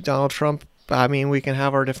 especially Donald Trump. I mean, we can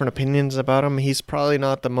have our different opinions about him. He's probably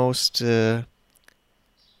not the most,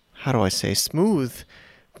 smooth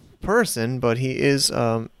person, but he is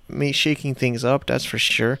shaking things up, that's for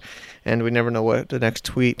sure. And we never know what the next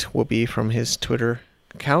tweet will be from his Twitter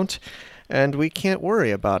account. And we can't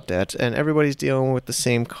worry about that. And everybody's dealing with the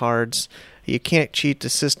same cards. You can't cheat the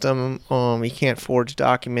system. You can't forge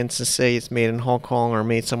documents and say it's made in Hong Kong or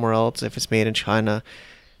made somewhere else if it's made in China.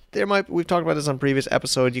 We've talked about this on previous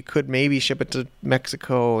episodes. You could maybe ship it to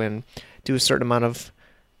Mexico and do a certain amount of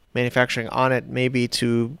manufacturing on it, maybe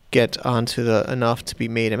to get onto enough to be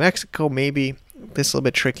made in Mexico. Maybe this is a little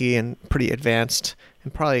bit tricky and pretty advanced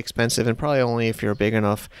and probably expensive, and probably only if you're a big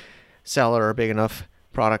enough seller or a big enough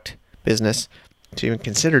product business to even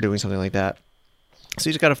consider doing something like that. So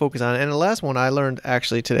you just got to focus on it. And the last one I learned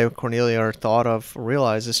actually today with Cornelia, or thought of,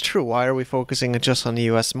 realized is true. Why are we focusing just on the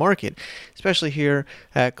U.S. market? Especially here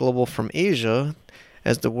at Global from Asia.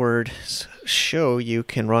 As the words show, you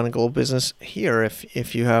can run a global business here.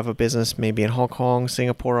 If you have a business maybe in Hong Kong,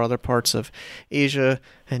 Singapore, or other parts of Asia,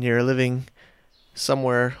 and you're living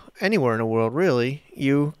somewhere, anywhere in the world really,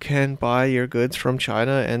 you can buy your goods from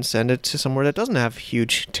China and send it to somewhere that doesn't have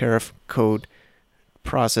huge tariff code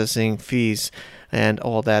processing fees and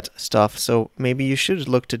all that stuff. So maybe you should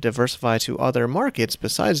look to diversify to other markets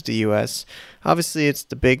besides the US. Obviously, it's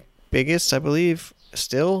the biggest, I believe,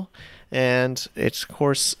 still. And it's, of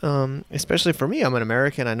course, especially for me, I'm an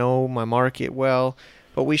American. I know my market well,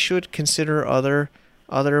 but we should consider other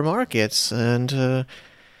markets and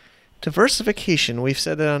diversification. We've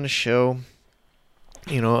said that on the show.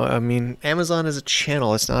 I mean, Amazon is a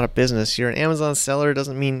channel. It's not a business. You're an Amazon seller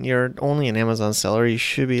doesn't mean you're only an Amazon seller. You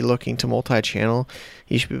should be looking to multi-channel.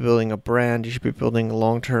 You should be building a brand. You should be building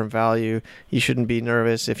long-term value. You shouldn't be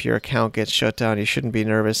nervous if your account gets shut down. You shouldn't be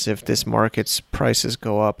nervous if this market's prices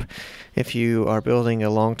go up. If you are building a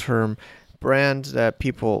long-term brand that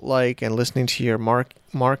people like and listening to your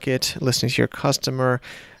market, listening to your customer,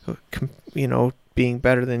 being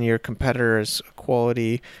better than your competitor's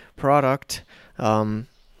quality product.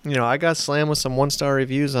 I got slammed with some 1-star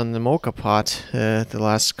reviews on the Mocha Pot the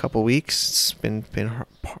last couple weeks. It's been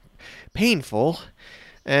painful,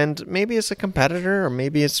 and maybe it's a competitor, or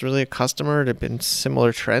maybe it's really a customer. There've been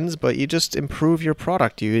similar trends, but you just improve your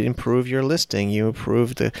product. You improve your listing. You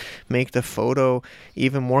make the photo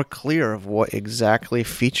even more clear of what exactly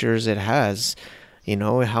features it has.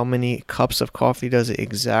 How many cups of coffee does it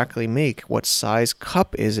exactly make? What size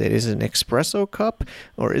cup is it? Is it an espresso cup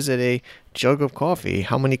or is it a jug of coffee?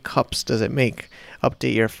 How many cups does it make?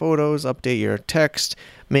 Update your photos, update your text,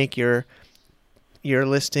 make your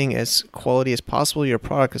listing as quality as possible, your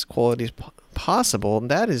product as quality as possible. And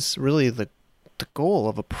that is really the goal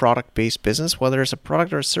of a product-based business, whether it's a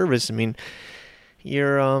product or a service. I mean,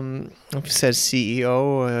 your like you said,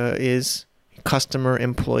 CEO is customer,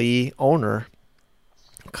 employee, owner.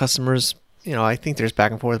 Customers, I think there's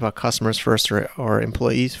back and forth about customers first or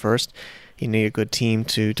employees first. You need a good team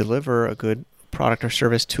to deliver a good product or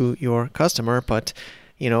service to your customer, but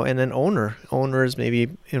and then owner is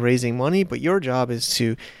maybe raising money, but your job is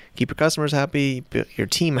to keep your customers happy, your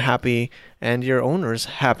team happy, and your owners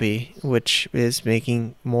happy, which is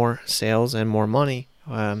making more sales and more money.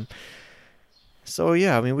 So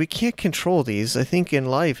yeah, I mean, we can't control these. I think in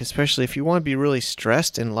life, especially if you want to be really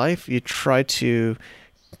stressed in life, you try to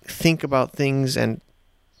think about things and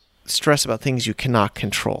stress about things you cannot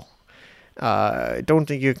control. I don't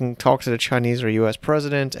think you can talk to the Chinese or U.S.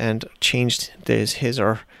 president and change his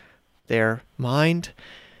or their mind.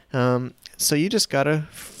 So you just got to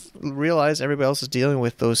realize everybody else is dealing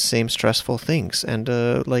with those same stressful things. And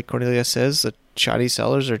like Cornelia says, the Chinese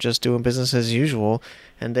sellers are just doing business as usual,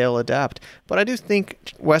 and they'll adapt. But I do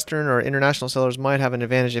think Western or international sellers might have an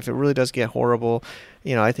advantage if it really does get horrible.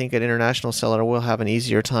 I think an international seller will have an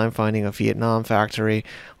easier time finding a Vietnam factory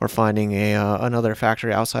or finding another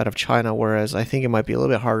factory outside of China, whereas I think it might be a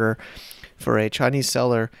little bit harder for a Chinese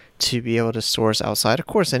seller to be able to source outside. Of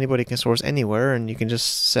course, anybody can source anywhere, and you can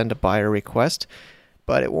just send a buyer request.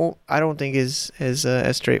 But it won't. I don't think is as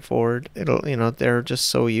straightforward. They're just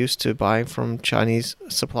so used to buying from Chinese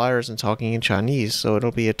suppliers and talking in Chinese, so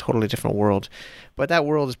it'll be a totally different world. But that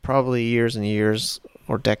world is probably years and years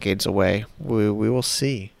or decades away. We will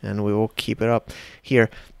see, and we will keep it up here.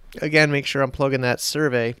 Again, make sure I'm plugging that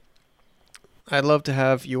survey. I'd love to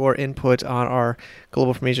have your input on our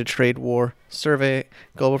Global from Asia Trade War survey.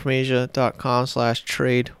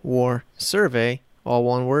 globalfromasia.com/trade war survey, all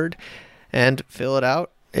one word. And fill it out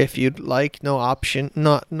if you'd like. No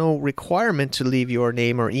requirement to leave your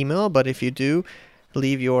name or email, but if you do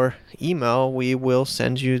leave your email, we will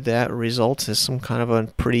send you that result as some kind of a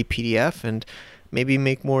pretty PDF, and maybe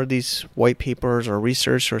make more of these white papers or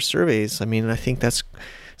research or surveys. I mean, I think that's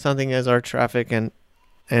something, as our traffic and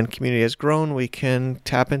community has grown, we can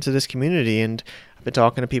tap into this community. And I've been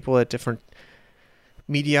talking to people at different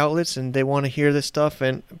media outlets, and they want to hear this stuff,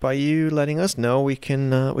 and by you letting us know, we can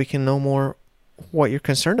know more what you're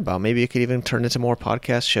concerned about. Maybe it could even turn into more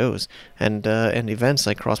podcast shows and events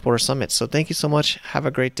like Cross Border Summits. So thank you so much. Have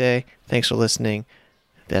a great day. Thanks for listening.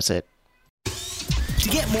 That's it. To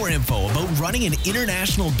get more info about running an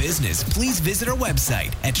international business, please visit our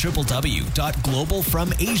website at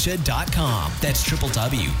www.globalfromasia.com. That's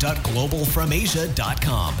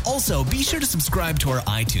www.globalfromasia.com. Also, be sure to subscribe to our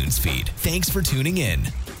iTunes feed. Thanks for tuning in.